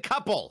them, only a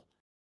couple.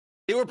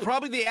 They were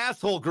probably the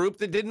asshole group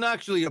that didn't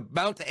actually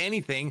amount to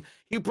anything.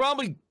 He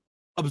probably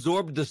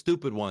absorbed the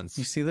stupid ones.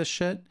 You see this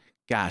shit?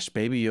 Gosh,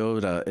 Baby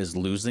Yoda is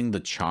losing the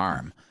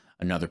charm.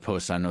 Another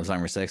post on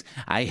November 6th.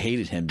 I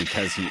hated him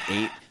because he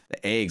ate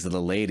the eggs of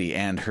the lady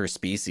and her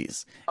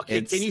species.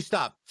 Okay, can you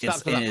stop?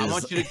 Stop. I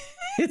want you to...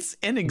 It's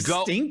in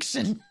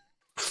extinction.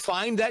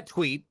 Find that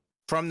tweet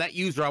from that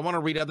user. I want to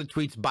read other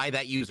tweets by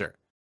that user.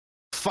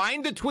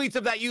 Find the tweets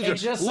of that user.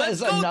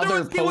 Let's go through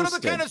and see what other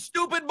kind of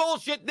stupid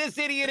bullshit this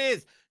idiot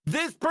is.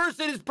 This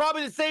person is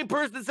probably the same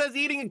person that says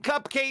eating a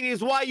cupcake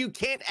is why you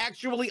can't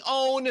actually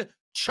own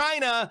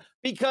China,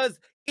 because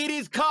it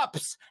is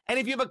cups. And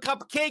if you have a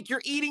cupcake,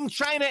 you're eating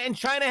China, and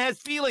China has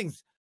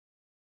feelings.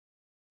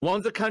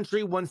 One's a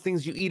country, one's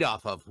things you eat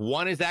off of.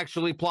 One is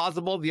actually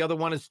plausible, the other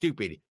one is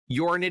stupid.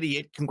 You're an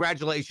idiot.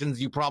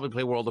 Congratulations, you probably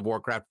play World of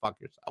Warcraft. Fuck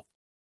yourself.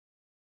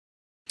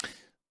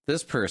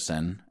 This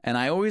person, and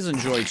I always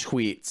enjoy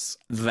tweets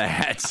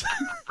that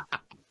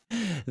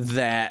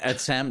that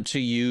attempt to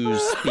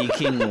use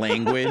speaking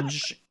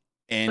language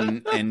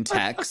in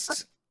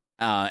text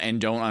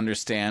and don't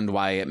understand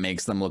why it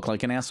makes them look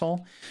like an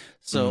asshole.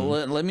 So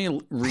let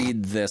me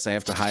read this. I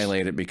have to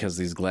highlight it because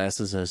these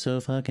glasses are so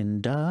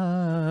fucking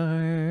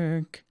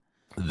dark.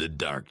 The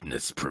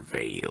darkness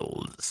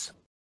prevails.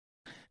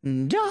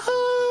 Dark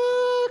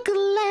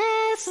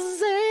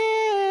glasses.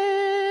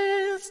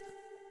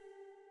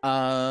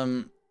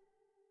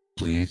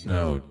 Please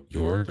note,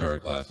 your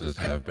dark glasses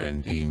have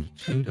been deemed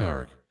too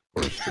dark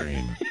for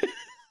stream.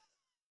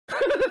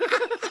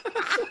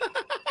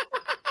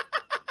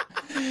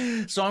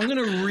 So I'm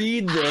gonna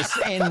read this,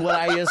 and what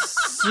I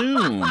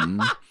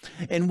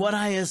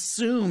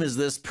assume is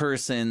this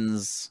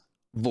person's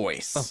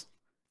voice.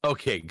 Oh,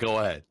 okay, go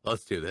ahead.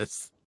 Let's do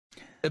this.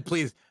 And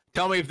please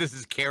tell me if this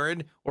is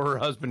Karen or her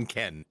husband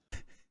Ken.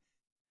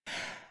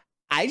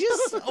 I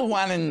just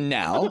want to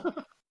know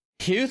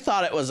who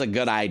thought it was a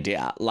good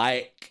idea.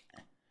 Like,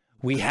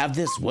 we have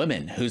this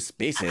woman whose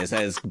species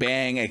is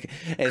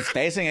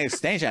facing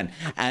extinction,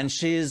 and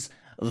she's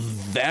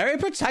very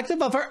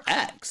protective of her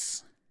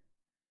ex.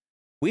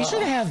 We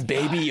should have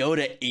Baby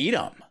Yoda eat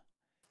him.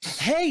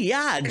 Hey,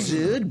 yeah,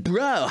 dude,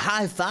 bro,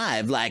 high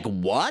five. Like,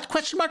 what?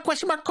 Question mark,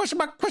 question mark, question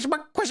mark, question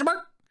mark, question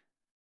mark.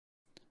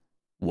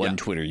 One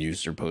Twitter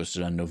user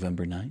posted on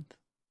November 9th.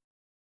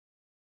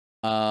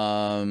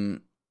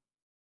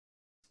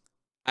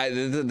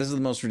 This is the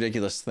most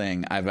ridiculous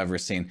thing I've ever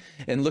seen.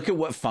 And look at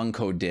what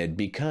Funko did,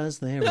 because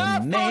they're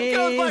amazing.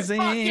 Funko's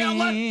like, fuck yeah,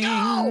 let's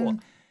go.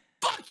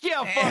 Fuck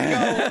yeah,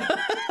 Funko.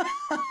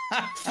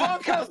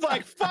 Funko's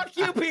like, fuck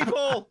you,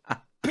 people.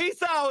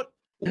 Peace out.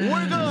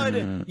 We're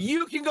good.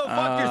 You can go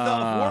fuck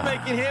yourself. We're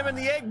making him and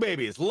the egg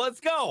babies. Let's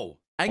go.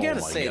 I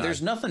gotta say,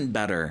 there's nothing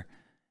better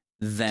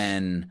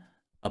than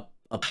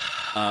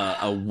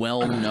a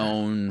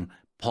well-known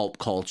pulp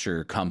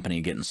culture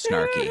company getting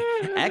snarky.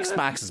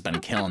 Xbox has been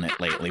killing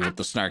it lately with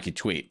the snarky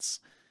tweets.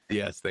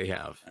 Yes, they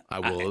have.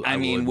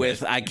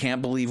 I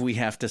can't believe we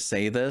have to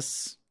say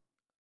this,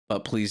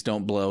 but please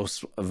don't blow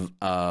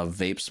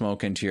vape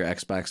smoke into your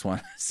Xbox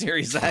One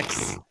Series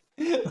X.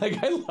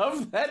 Like, I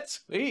love that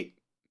tweet.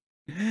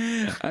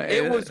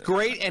 It was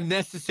great and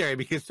necessary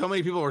because so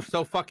many people were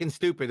so fucking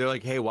stupid. They're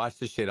like, hey, watch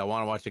this shit. I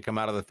want to watch it come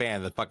out of the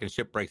fan. The fucking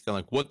ship breaks. They're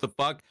like, what the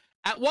fuck?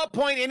 At what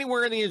point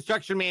anywhere in the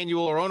instruction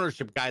manual or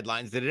ownership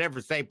guidelines did it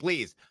ever say,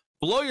 please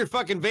blow your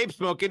fucking vape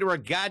smoke into a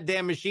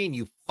goddamn machine,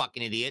 you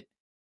fucking idiot?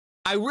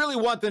 I really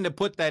want them to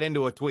put that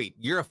into a tweet.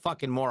 You're a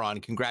fucking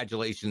moron.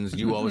 Congratulations.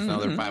 You owe us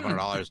another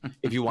 $500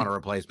 if you want a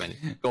replacement.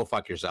 Go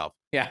fuck yourself.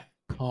 Yeah.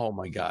 Oh,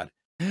 my God.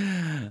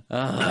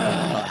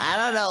 I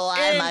don't know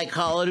why my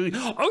Call of Duty.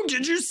 Oh,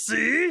 did you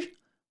see?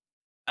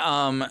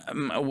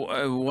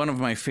 One of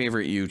my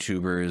favorite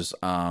YouTubers,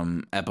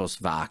 Epos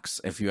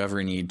Vox. If you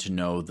ever need to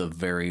know the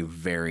very,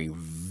 very,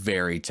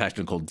 very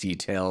technical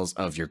details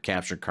of your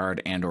capture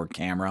card and/or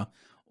camera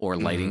or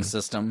lighting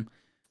system,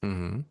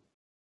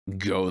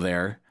 go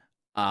there.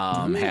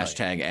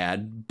 Hashtag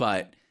ad.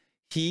 But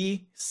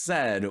he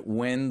said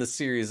when the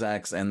Series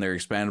X and their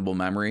expandable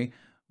memory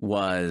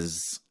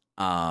was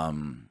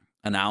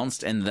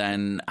announced, and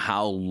then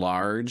how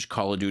large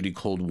Call of Duty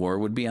Cold War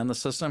would be on the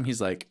system, he's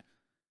like,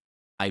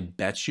 I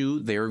bet you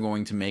they're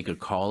going to make a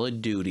Call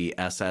of Duty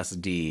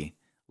SSD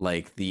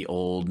like the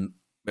old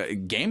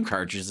game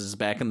cartridges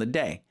back in the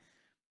day.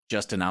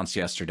 Just announced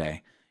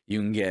yesterday. You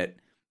can get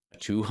a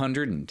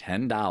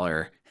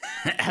 $210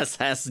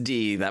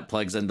 SSD that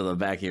plugs into the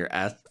back of your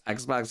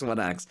Xbox One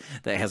X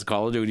that has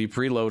Call of Duty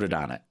preloaded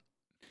on it.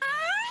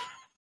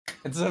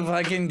 It's a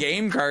fucking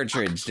game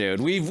cartridge, dude.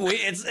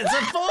 It's a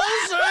full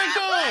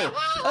circle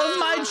of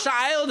my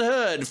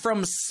childhood,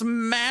 from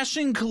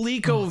smashing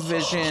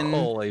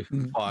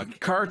ColecoVision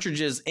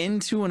cartridges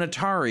into an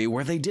Atari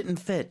where they didn't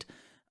fit.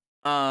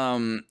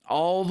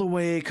 All the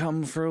way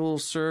come full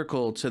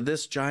circle to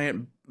this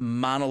giant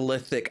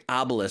monolithic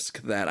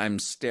obelisk that I'm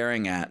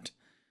staring at.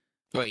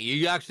 Wait,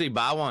 you actually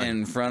bought one?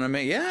 In front of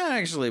me? Yeah, I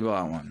actually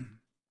bought one.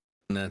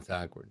 That's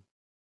awkward.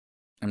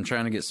 I'm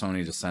trying to get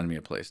Sony to send me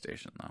a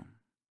PlayStation, though.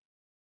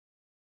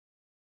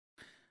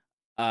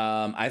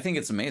 I think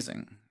it's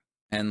amazing.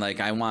 And, like,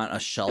 I want a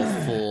shelf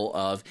full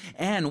of...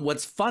 And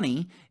what's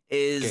funny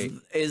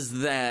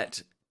is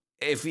that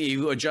if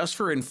you adjust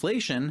for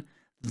inflation,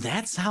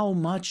 that's how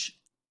much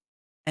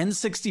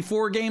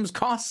N64 games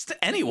cost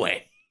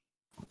anyway.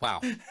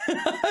 Wow.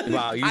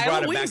 Wow, you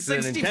brought it back to the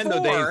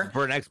Nintendo days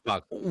for an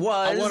Xbox.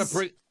 Was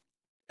 $100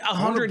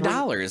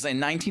 in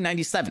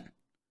 1997.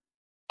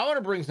 I want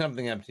to bring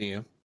something up to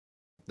you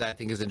that I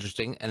think is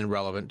interesting and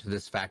relevant to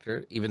this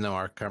factor, even though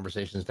our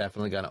conversation has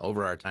definitely gone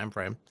over our time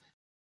frame.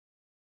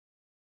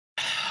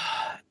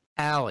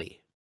 Ally,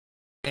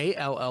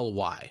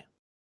 A-L-L-Y.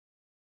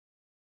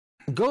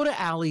 Go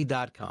to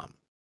ally.com.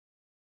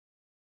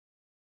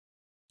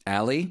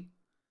 Ally?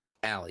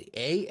 Ally,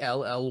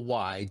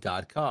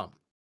 A-L-L-Y.com.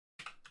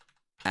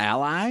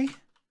 Ally?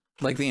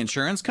 Like the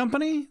insurance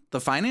company?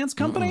 The finance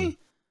company?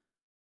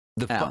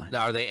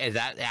 Are they? Is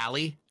that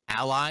Ally?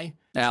 Ally?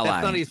 Ally.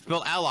 That's not how you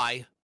spell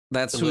ally.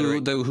 That's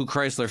who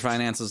Chrysler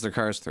finances their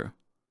cars through.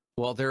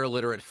 Well, they're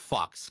illiterate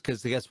fucks,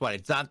 because guess what?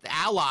 It's not...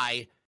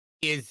 Ally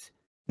is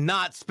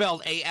not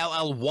spelled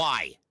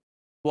A-L-L-Y.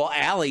 Well,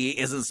 Ally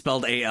isn't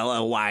spelled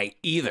A-L-L-Y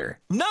either.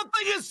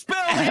 Nothing is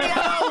spelled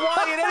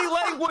A-L-L-Y in any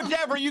language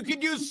ever. You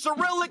can use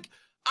Cyrillic.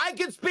 I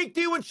can speak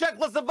to you in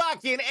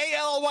Czechoslovakian.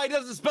 A-L-L-Y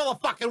doesn't spell a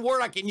fucking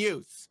word I can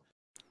use.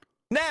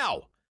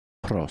 Now.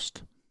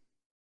 Prost.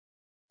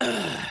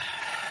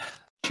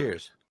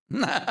 Cheers.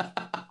 All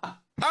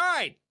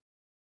right.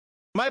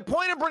 My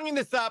point of bringing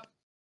this up,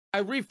 I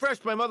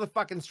refreshed my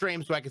motherfucking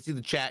stream so I could see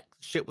the chat.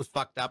 Shit was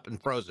fucked up and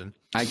frozen.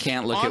 I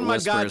can't look at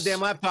whispers. On my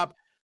goddamn laptop.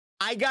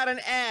 I got an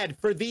ad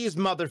for these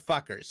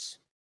motherfuckers.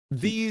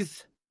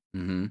 These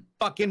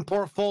fucking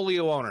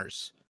portfolio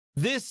owners.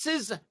 This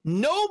is...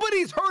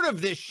 Nobody's heard of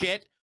this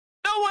shit.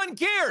 No one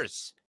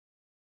cares.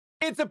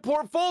 It's a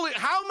portfolio.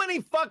 How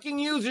many fucking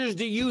users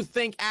do you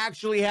think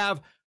actually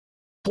have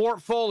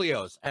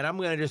portfolios? And I'm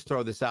going to just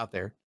throw this out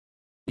there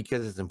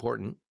because it's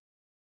important.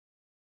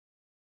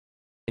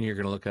 And you're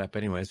going to look it up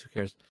anyways. Who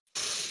cares?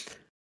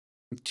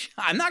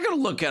 I'm not going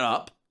to look it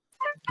up.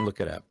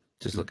 Look it up.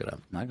 Just look it up.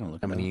 I'm not going to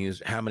look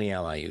how many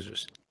Ally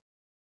users?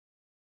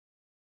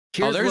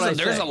 Here's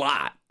there's a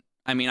lot.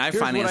 I mean, I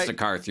financed a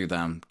car through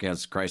them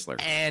against Chrysler.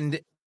 And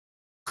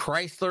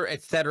Chrysler,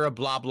 etc.,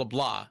 blah, blah,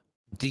 blah.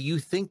 Do you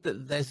think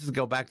that this is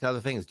go back to other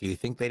things? Do you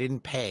think they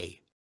didn't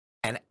pay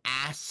an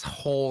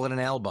asshole and an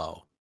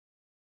elbow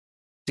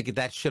to get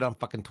that shit on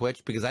fucking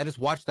Twitch? Because I just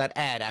watched that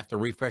ad after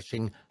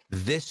refreshing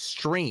this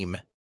stream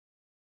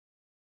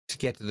to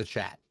get to the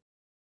chat.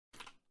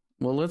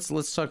 Well,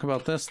 let's talk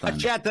about this then. A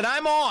chat that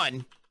I'm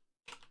on.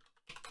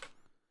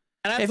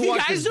 And if you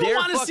guys don't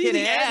want to see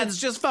the ads,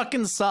 just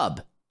fucking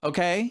sub,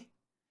 okay?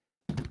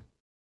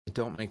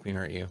 Don't make me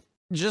hurt you.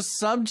 Just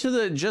sub to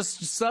the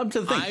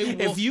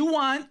thing. If you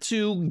want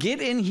to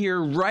get in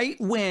here right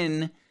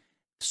when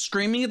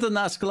Streaming at the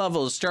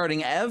NextLevel is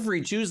starting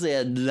every Tuesday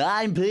at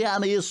 9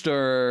 p.m.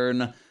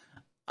 Eastern,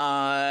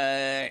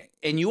 and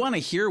you want to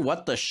hear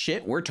what the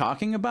shit we're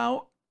talking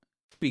about,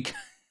 because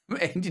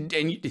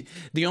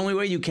the only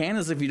way you can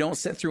is if you don't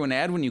sit through an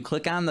ad when you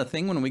click on the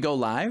thing when we go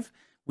live.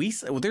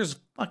 There's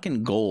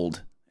fucking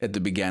gold at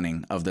the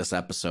beginning of this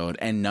episode,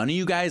 and none of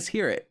you guys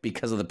hear it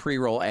because of the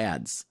pre-roll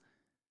ads.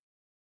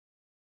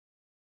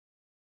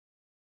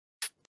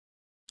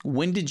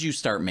 When did you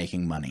start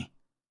making money?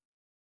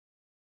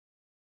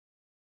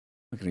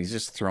 Look at he's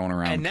just throwing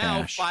around and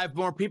now cash. 5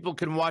 more people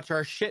can watch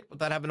our shit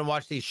without having to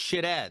watch these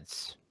shit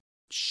ads.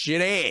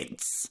 Shit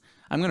ads.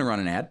 I'm going to run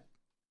an ad.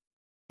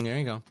 There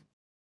you go.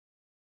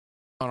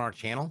 On our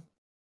channel?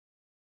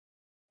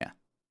 Yeah.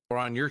 Or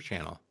on your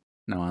channel?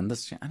 No, on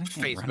this channel.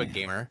 Facebook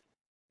Gamer.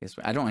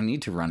 I don't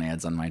need to run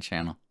ads on my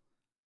channel.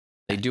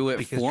 They do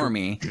it for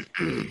me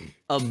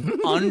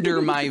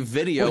under my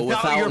video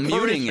without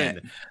muting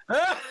it.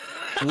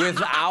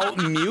 Without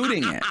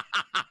muting it.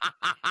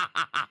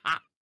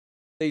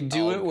 They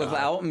do it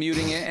without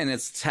muting it, and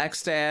it's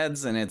text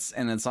ads, and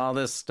it's all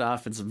this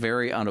stuff. It's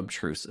very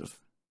unobtrusive.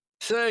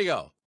 So there you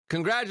go.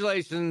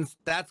 Congratulations.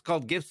 That's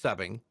called gift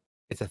subbing.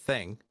 It's a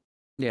thing.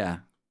 Yeah.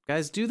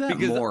 Guys, do that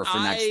more for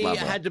NextLevel. I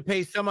had to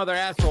pay some other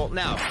asshole.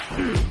 Now,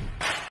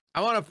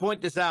 I want to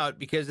point this out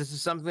because this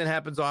is something that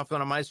happens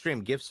often on my stream.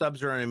 Gift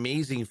subs are an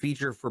amazing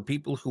feature for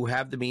people who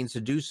have the means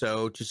to do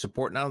so, to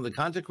support not only the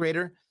content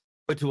creator,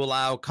 but to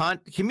allow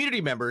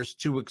community members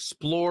to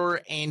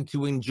explore and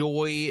to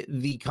enjoy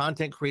the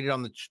content created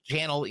on the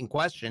channel in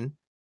question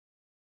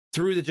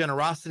through the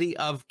generosity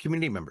of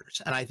community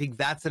members. And I think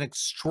that's an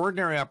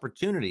extraordinary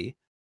opportunity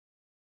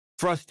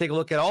for us to take a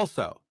look at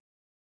also.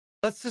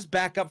 Let's just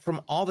back up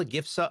from all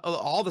the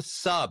all the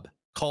sub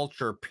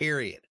culture,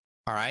 period.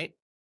 All right.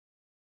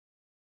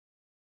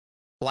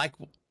 Like,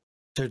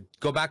 to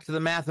go back to the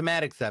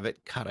mathematics of it.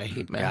 God, I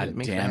hate math.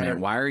 God damn it.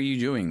 Why are you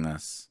doing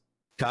this?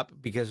 Cup,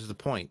 because there's a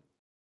point.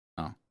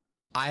 Oh.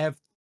 I have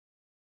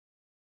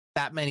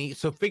that many.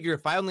 So figure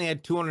if I only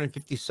had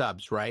 250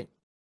 subs, right?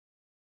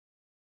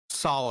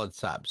 Solid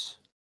subs.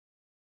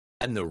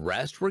 And the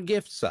rest were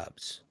gift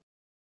subs.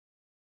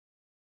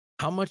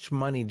 How much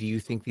money do you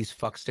think these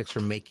fucksticks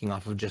are making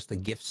off of just the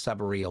gift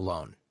subbery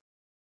alone?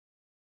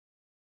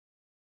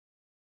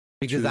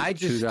 Because I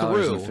just threw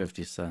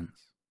 $2.50.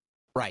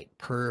 Right,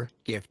 per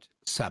gift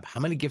sub.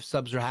 How many gift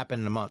subs are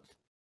happening a month?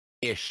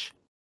 Ish.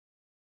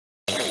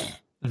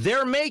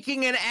 They're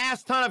making an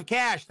ass ton of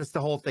cash. That's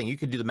the whole thing. You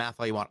can do the math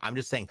all you want. I'm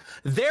just saying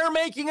they're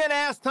making an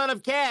ass ton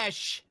of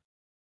cash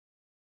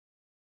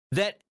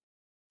that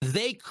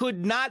they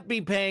could not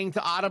be paying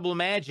to Audible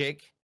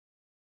Magic.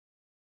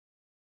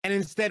 And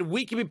instead,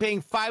 we could be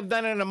paying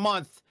 $5.99 a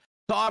month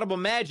to Audible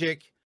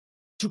Magic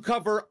to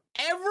cover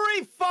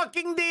every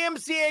fucking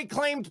DMCA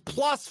claimed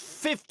plus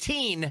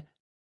 15,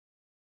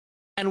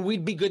 and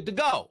we'd be good to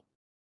go.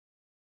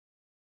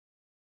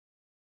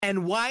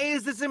 And why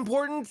is this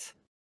important?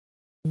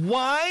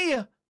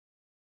 Why?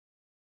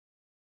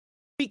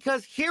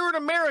 Because here in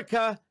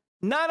America,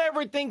 not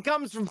everything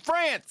comes from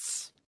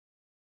France.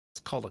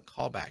 It's called a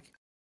callback.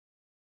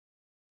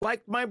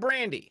 Like my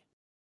brandy.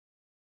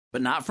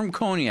 But not from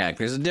cognac.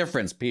 There's a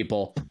difference,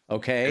 people.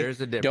 Okay?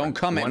 There's a difference. Don't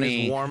come at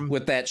me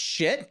with that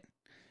shit.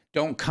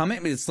 Don't come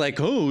at me. It's like,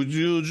 oh,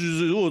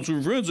 it's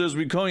from France, it has to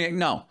be cognac.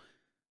 No.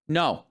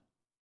 No.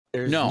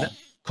 No.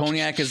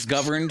 Cognac is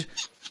governed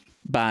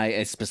by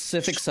a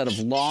specific set of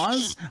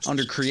laws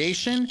under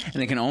creation,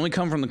 and it can only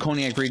come from the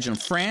cognac region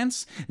of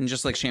France. And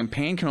just like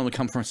champagne can only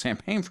come from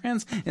Champagne,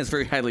 France, and it's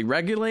very highly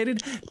regulated.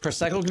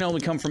 Prosecco can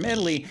only come from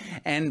Italy.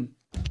 And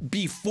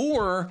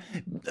before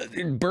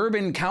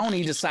Bourbon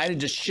County decided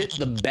to shit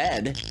the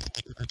bed,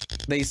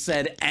 they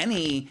said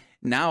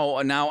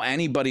now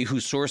anybody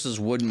who sources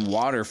wood and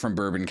water from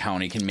Bourbon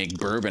County can make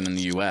bourbon in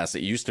the U.S.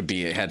 It used to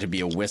be it had to be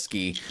a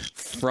whiskey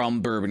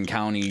from Bourbon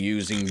County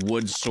using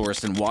wood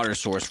source and water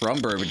source from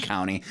Bourbon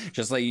County.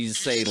 Just like you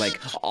say, like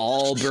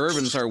all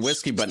bourbons are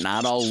whiskey, but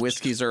not all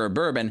whiskeys are a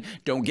bourbon.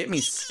 Don't get me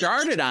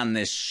started on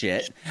this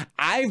shit.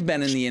 I've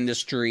been in the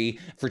industry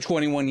for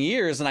 21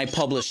 years and I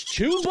published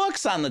 2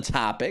 books on the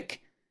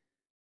topic.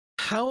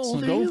 How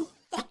old are you?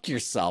 Fuck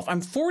yourself. I'm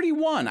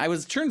 41. I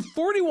turned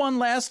 41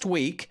 last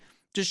week.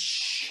 Just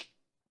shh.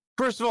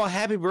 First of all,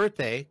 happy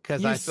birthday,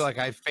 because I feel like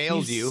I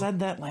failed you. You said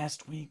that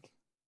last week.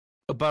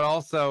 But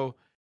also,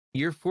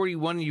 you're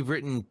 41 and you've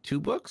written 2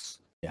 books?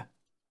 Yeah.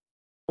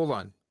 Hold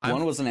on.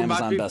 One was an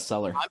Amazon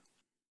bestseller.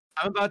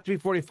 I'm about to be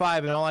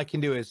 45 and all I can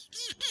do is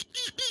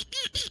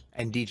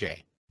and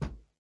DJ.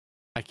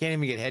 I can't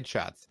even get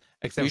headshots.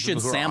 Except you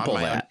should sample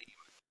that.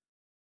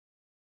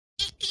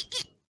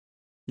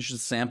 You should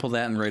sample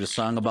that and write a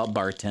song about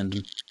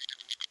bartending.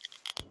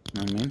 You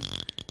know what I mean?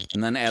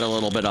 And then add a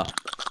little bit of...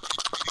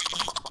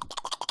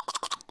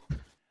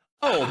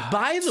 Oh,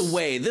 by the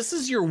way, this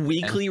is your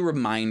weekly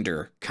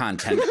reminder,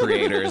 content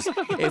creators.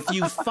 If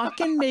you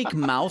fucking make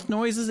mouth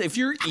noises, if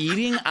you're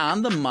eating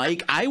on the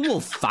mic, I will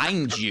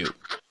find you.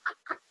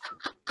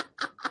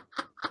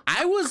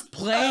 I was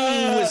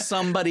playing with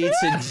somebody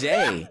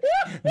today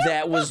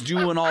that was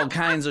doing all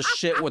kinds of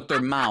shit with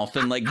their mouth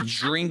and like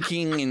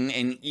drinking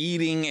and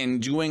eating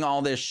and doing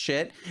all this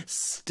shit.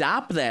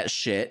 Stop that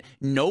shit.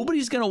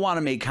 Nobody's going to want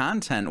to make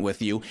content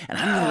with you. And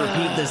I'm going to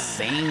repeat the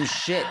same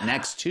shit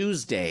next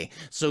Tuesday.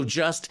 So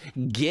just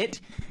get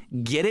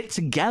it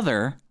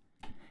together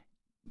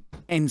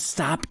and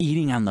stop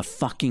eating on the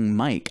fucking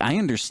mic. I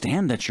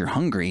understand that you're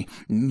hungry.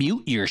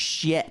 Mute your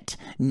shit.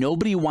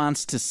 Nobody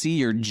wants to see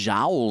your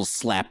jowls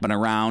slapping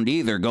around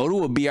either. Go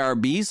to a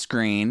BRB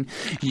screen,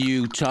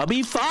 you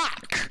tubby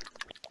fuck.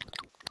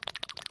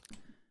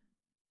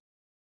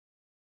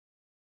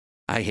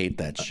 I hate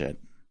that shit.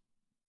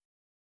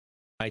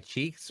 My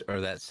cheeks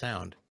or that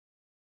sound?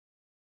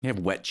 You have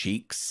wet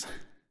cheeks.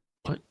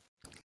 What?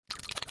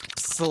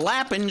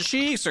 Slapping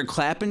cheeks or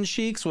clapping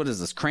cheeks? What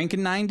is this? Cranking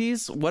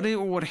 90s? What?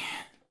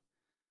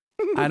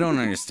 I don't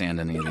understand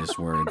any of these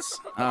words.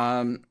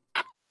 I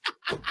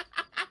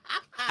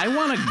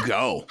want to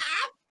go.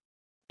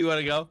 You want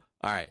to go?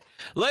 All right.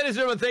 Ladies and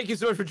gentlemen, thank you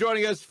so much for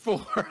joining us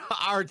for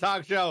our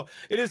talk show.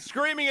 It is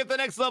Screaming at the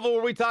Next Level,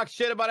 where we talk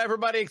shit about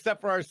everybody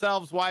except for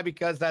ourselves. Why?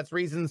 Because that's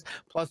reasons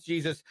plus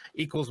Jesus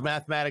equals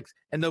mathematics,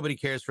 and nobody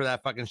cares for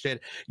that fucking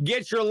shit.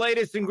 Get your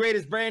latest and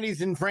greatest brandies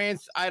in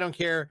France. I don't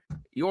care.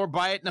 Or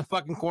buy it in a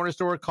fucking corner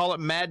store. Call it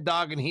Mad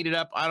Dog and heat it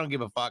up. I don't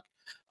give a fuck.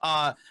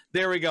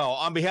 There we go.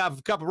 On behalf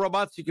of Cup of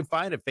Robots, you can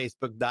find at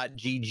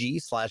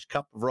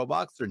facebook.gg/Cup of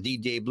Robots or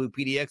DJ Blue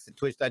PDX at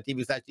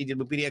twitch.tv/DJ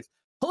Blue PDX.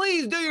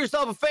 Please do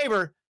yourself a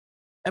favor.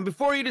 And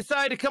before you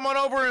decide to come on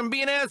over and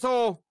be an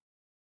asshole,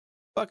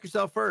 fuck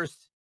yourself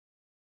first.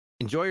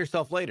 Enjoy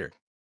yourself later.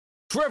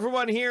 For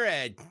everyone here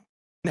at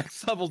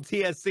Next Level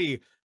TSC,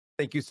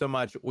 thank you so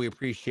much. We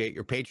appreciate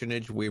your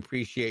patronage. We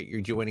appreciate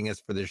you joining us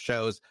for the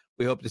shows.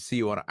 We hope to see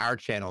you on our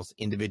channels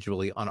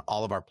individually on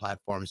all of our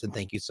platforms. And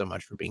thank you so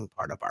much for being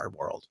part of our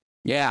world.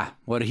 Yeah,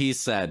 what he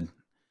said.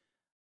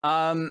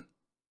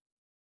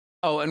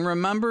 Oh, and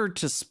remember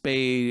to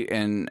spay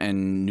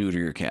and neuter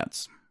your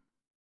cats.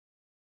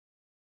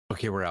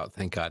 Okay, we're out.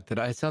 Thank God. Did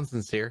I sound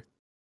sincere?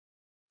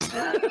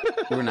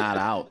 We're not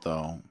out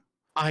though.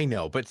 I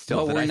know, but still,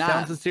 Well, did I we're sound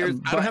not, sincere? I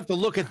but- don't have to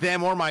look at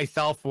them or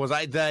myself.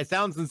 Did I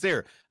sound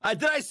sincere?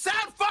 Did I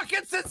sound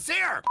fucking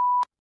sincere?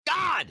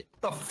 God!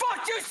 The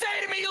fuck you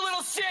say to me, you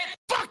little shit?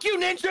 Fuck you,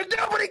 Ninja!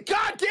 Nobody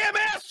goddamn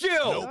asked you!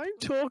 Don't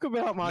talk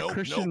about my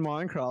Christian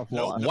Minecraft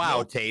life.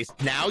 Wow, Taste.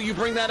 Now you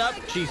bring that up?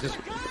 Jesus.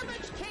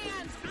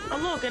 Oh,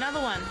 look, another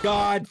one.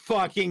 God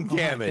fucking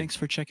damn it. Thanks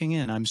for checking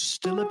in. I'm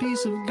still a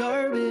piece of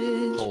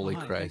garbage. Holy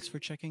Hi, Christ. Thanks for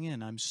checking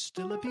in. I'm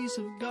still a piece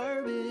of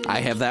garbage.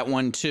 I have that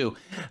one too.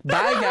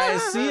 Bye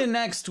guys. See you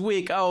next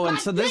week. Oh, and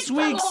so this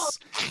week's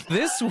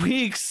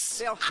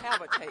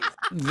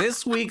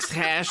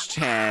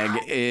hashtag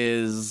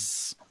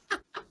is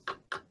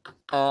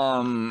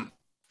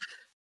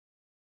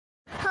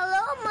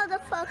Hello,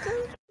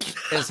 motherfucker.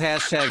 is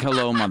hashtag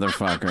hello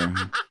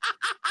motherfucker.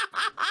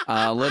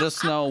 Let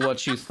us know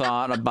what you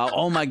thought about.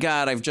 Oh my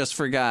God, I've just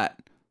forgot.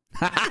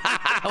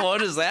 What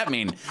does that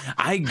mean?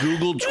 I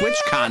Googled Twitch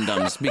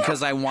condoms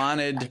because I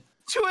wanted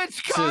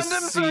Twitch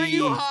condoms? Are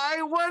you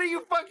high? What, are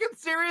you fucking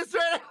serious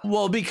right now?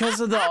 well because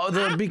of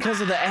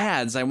the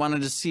ads. I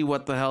wanted to see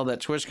what the hell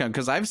that Twitch condom,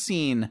 because I've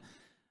seen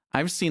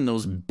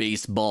those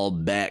baseball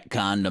bat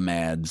condom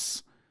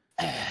ads.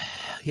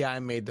 Yeah, I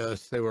made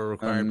those. They were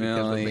required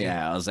because of me.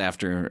 Yeah, it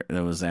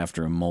was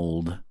after a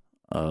mold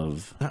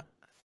of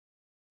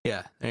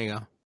Yeah, there you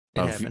go.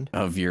 It happened.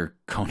 of your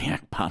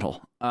cognac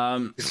bottle.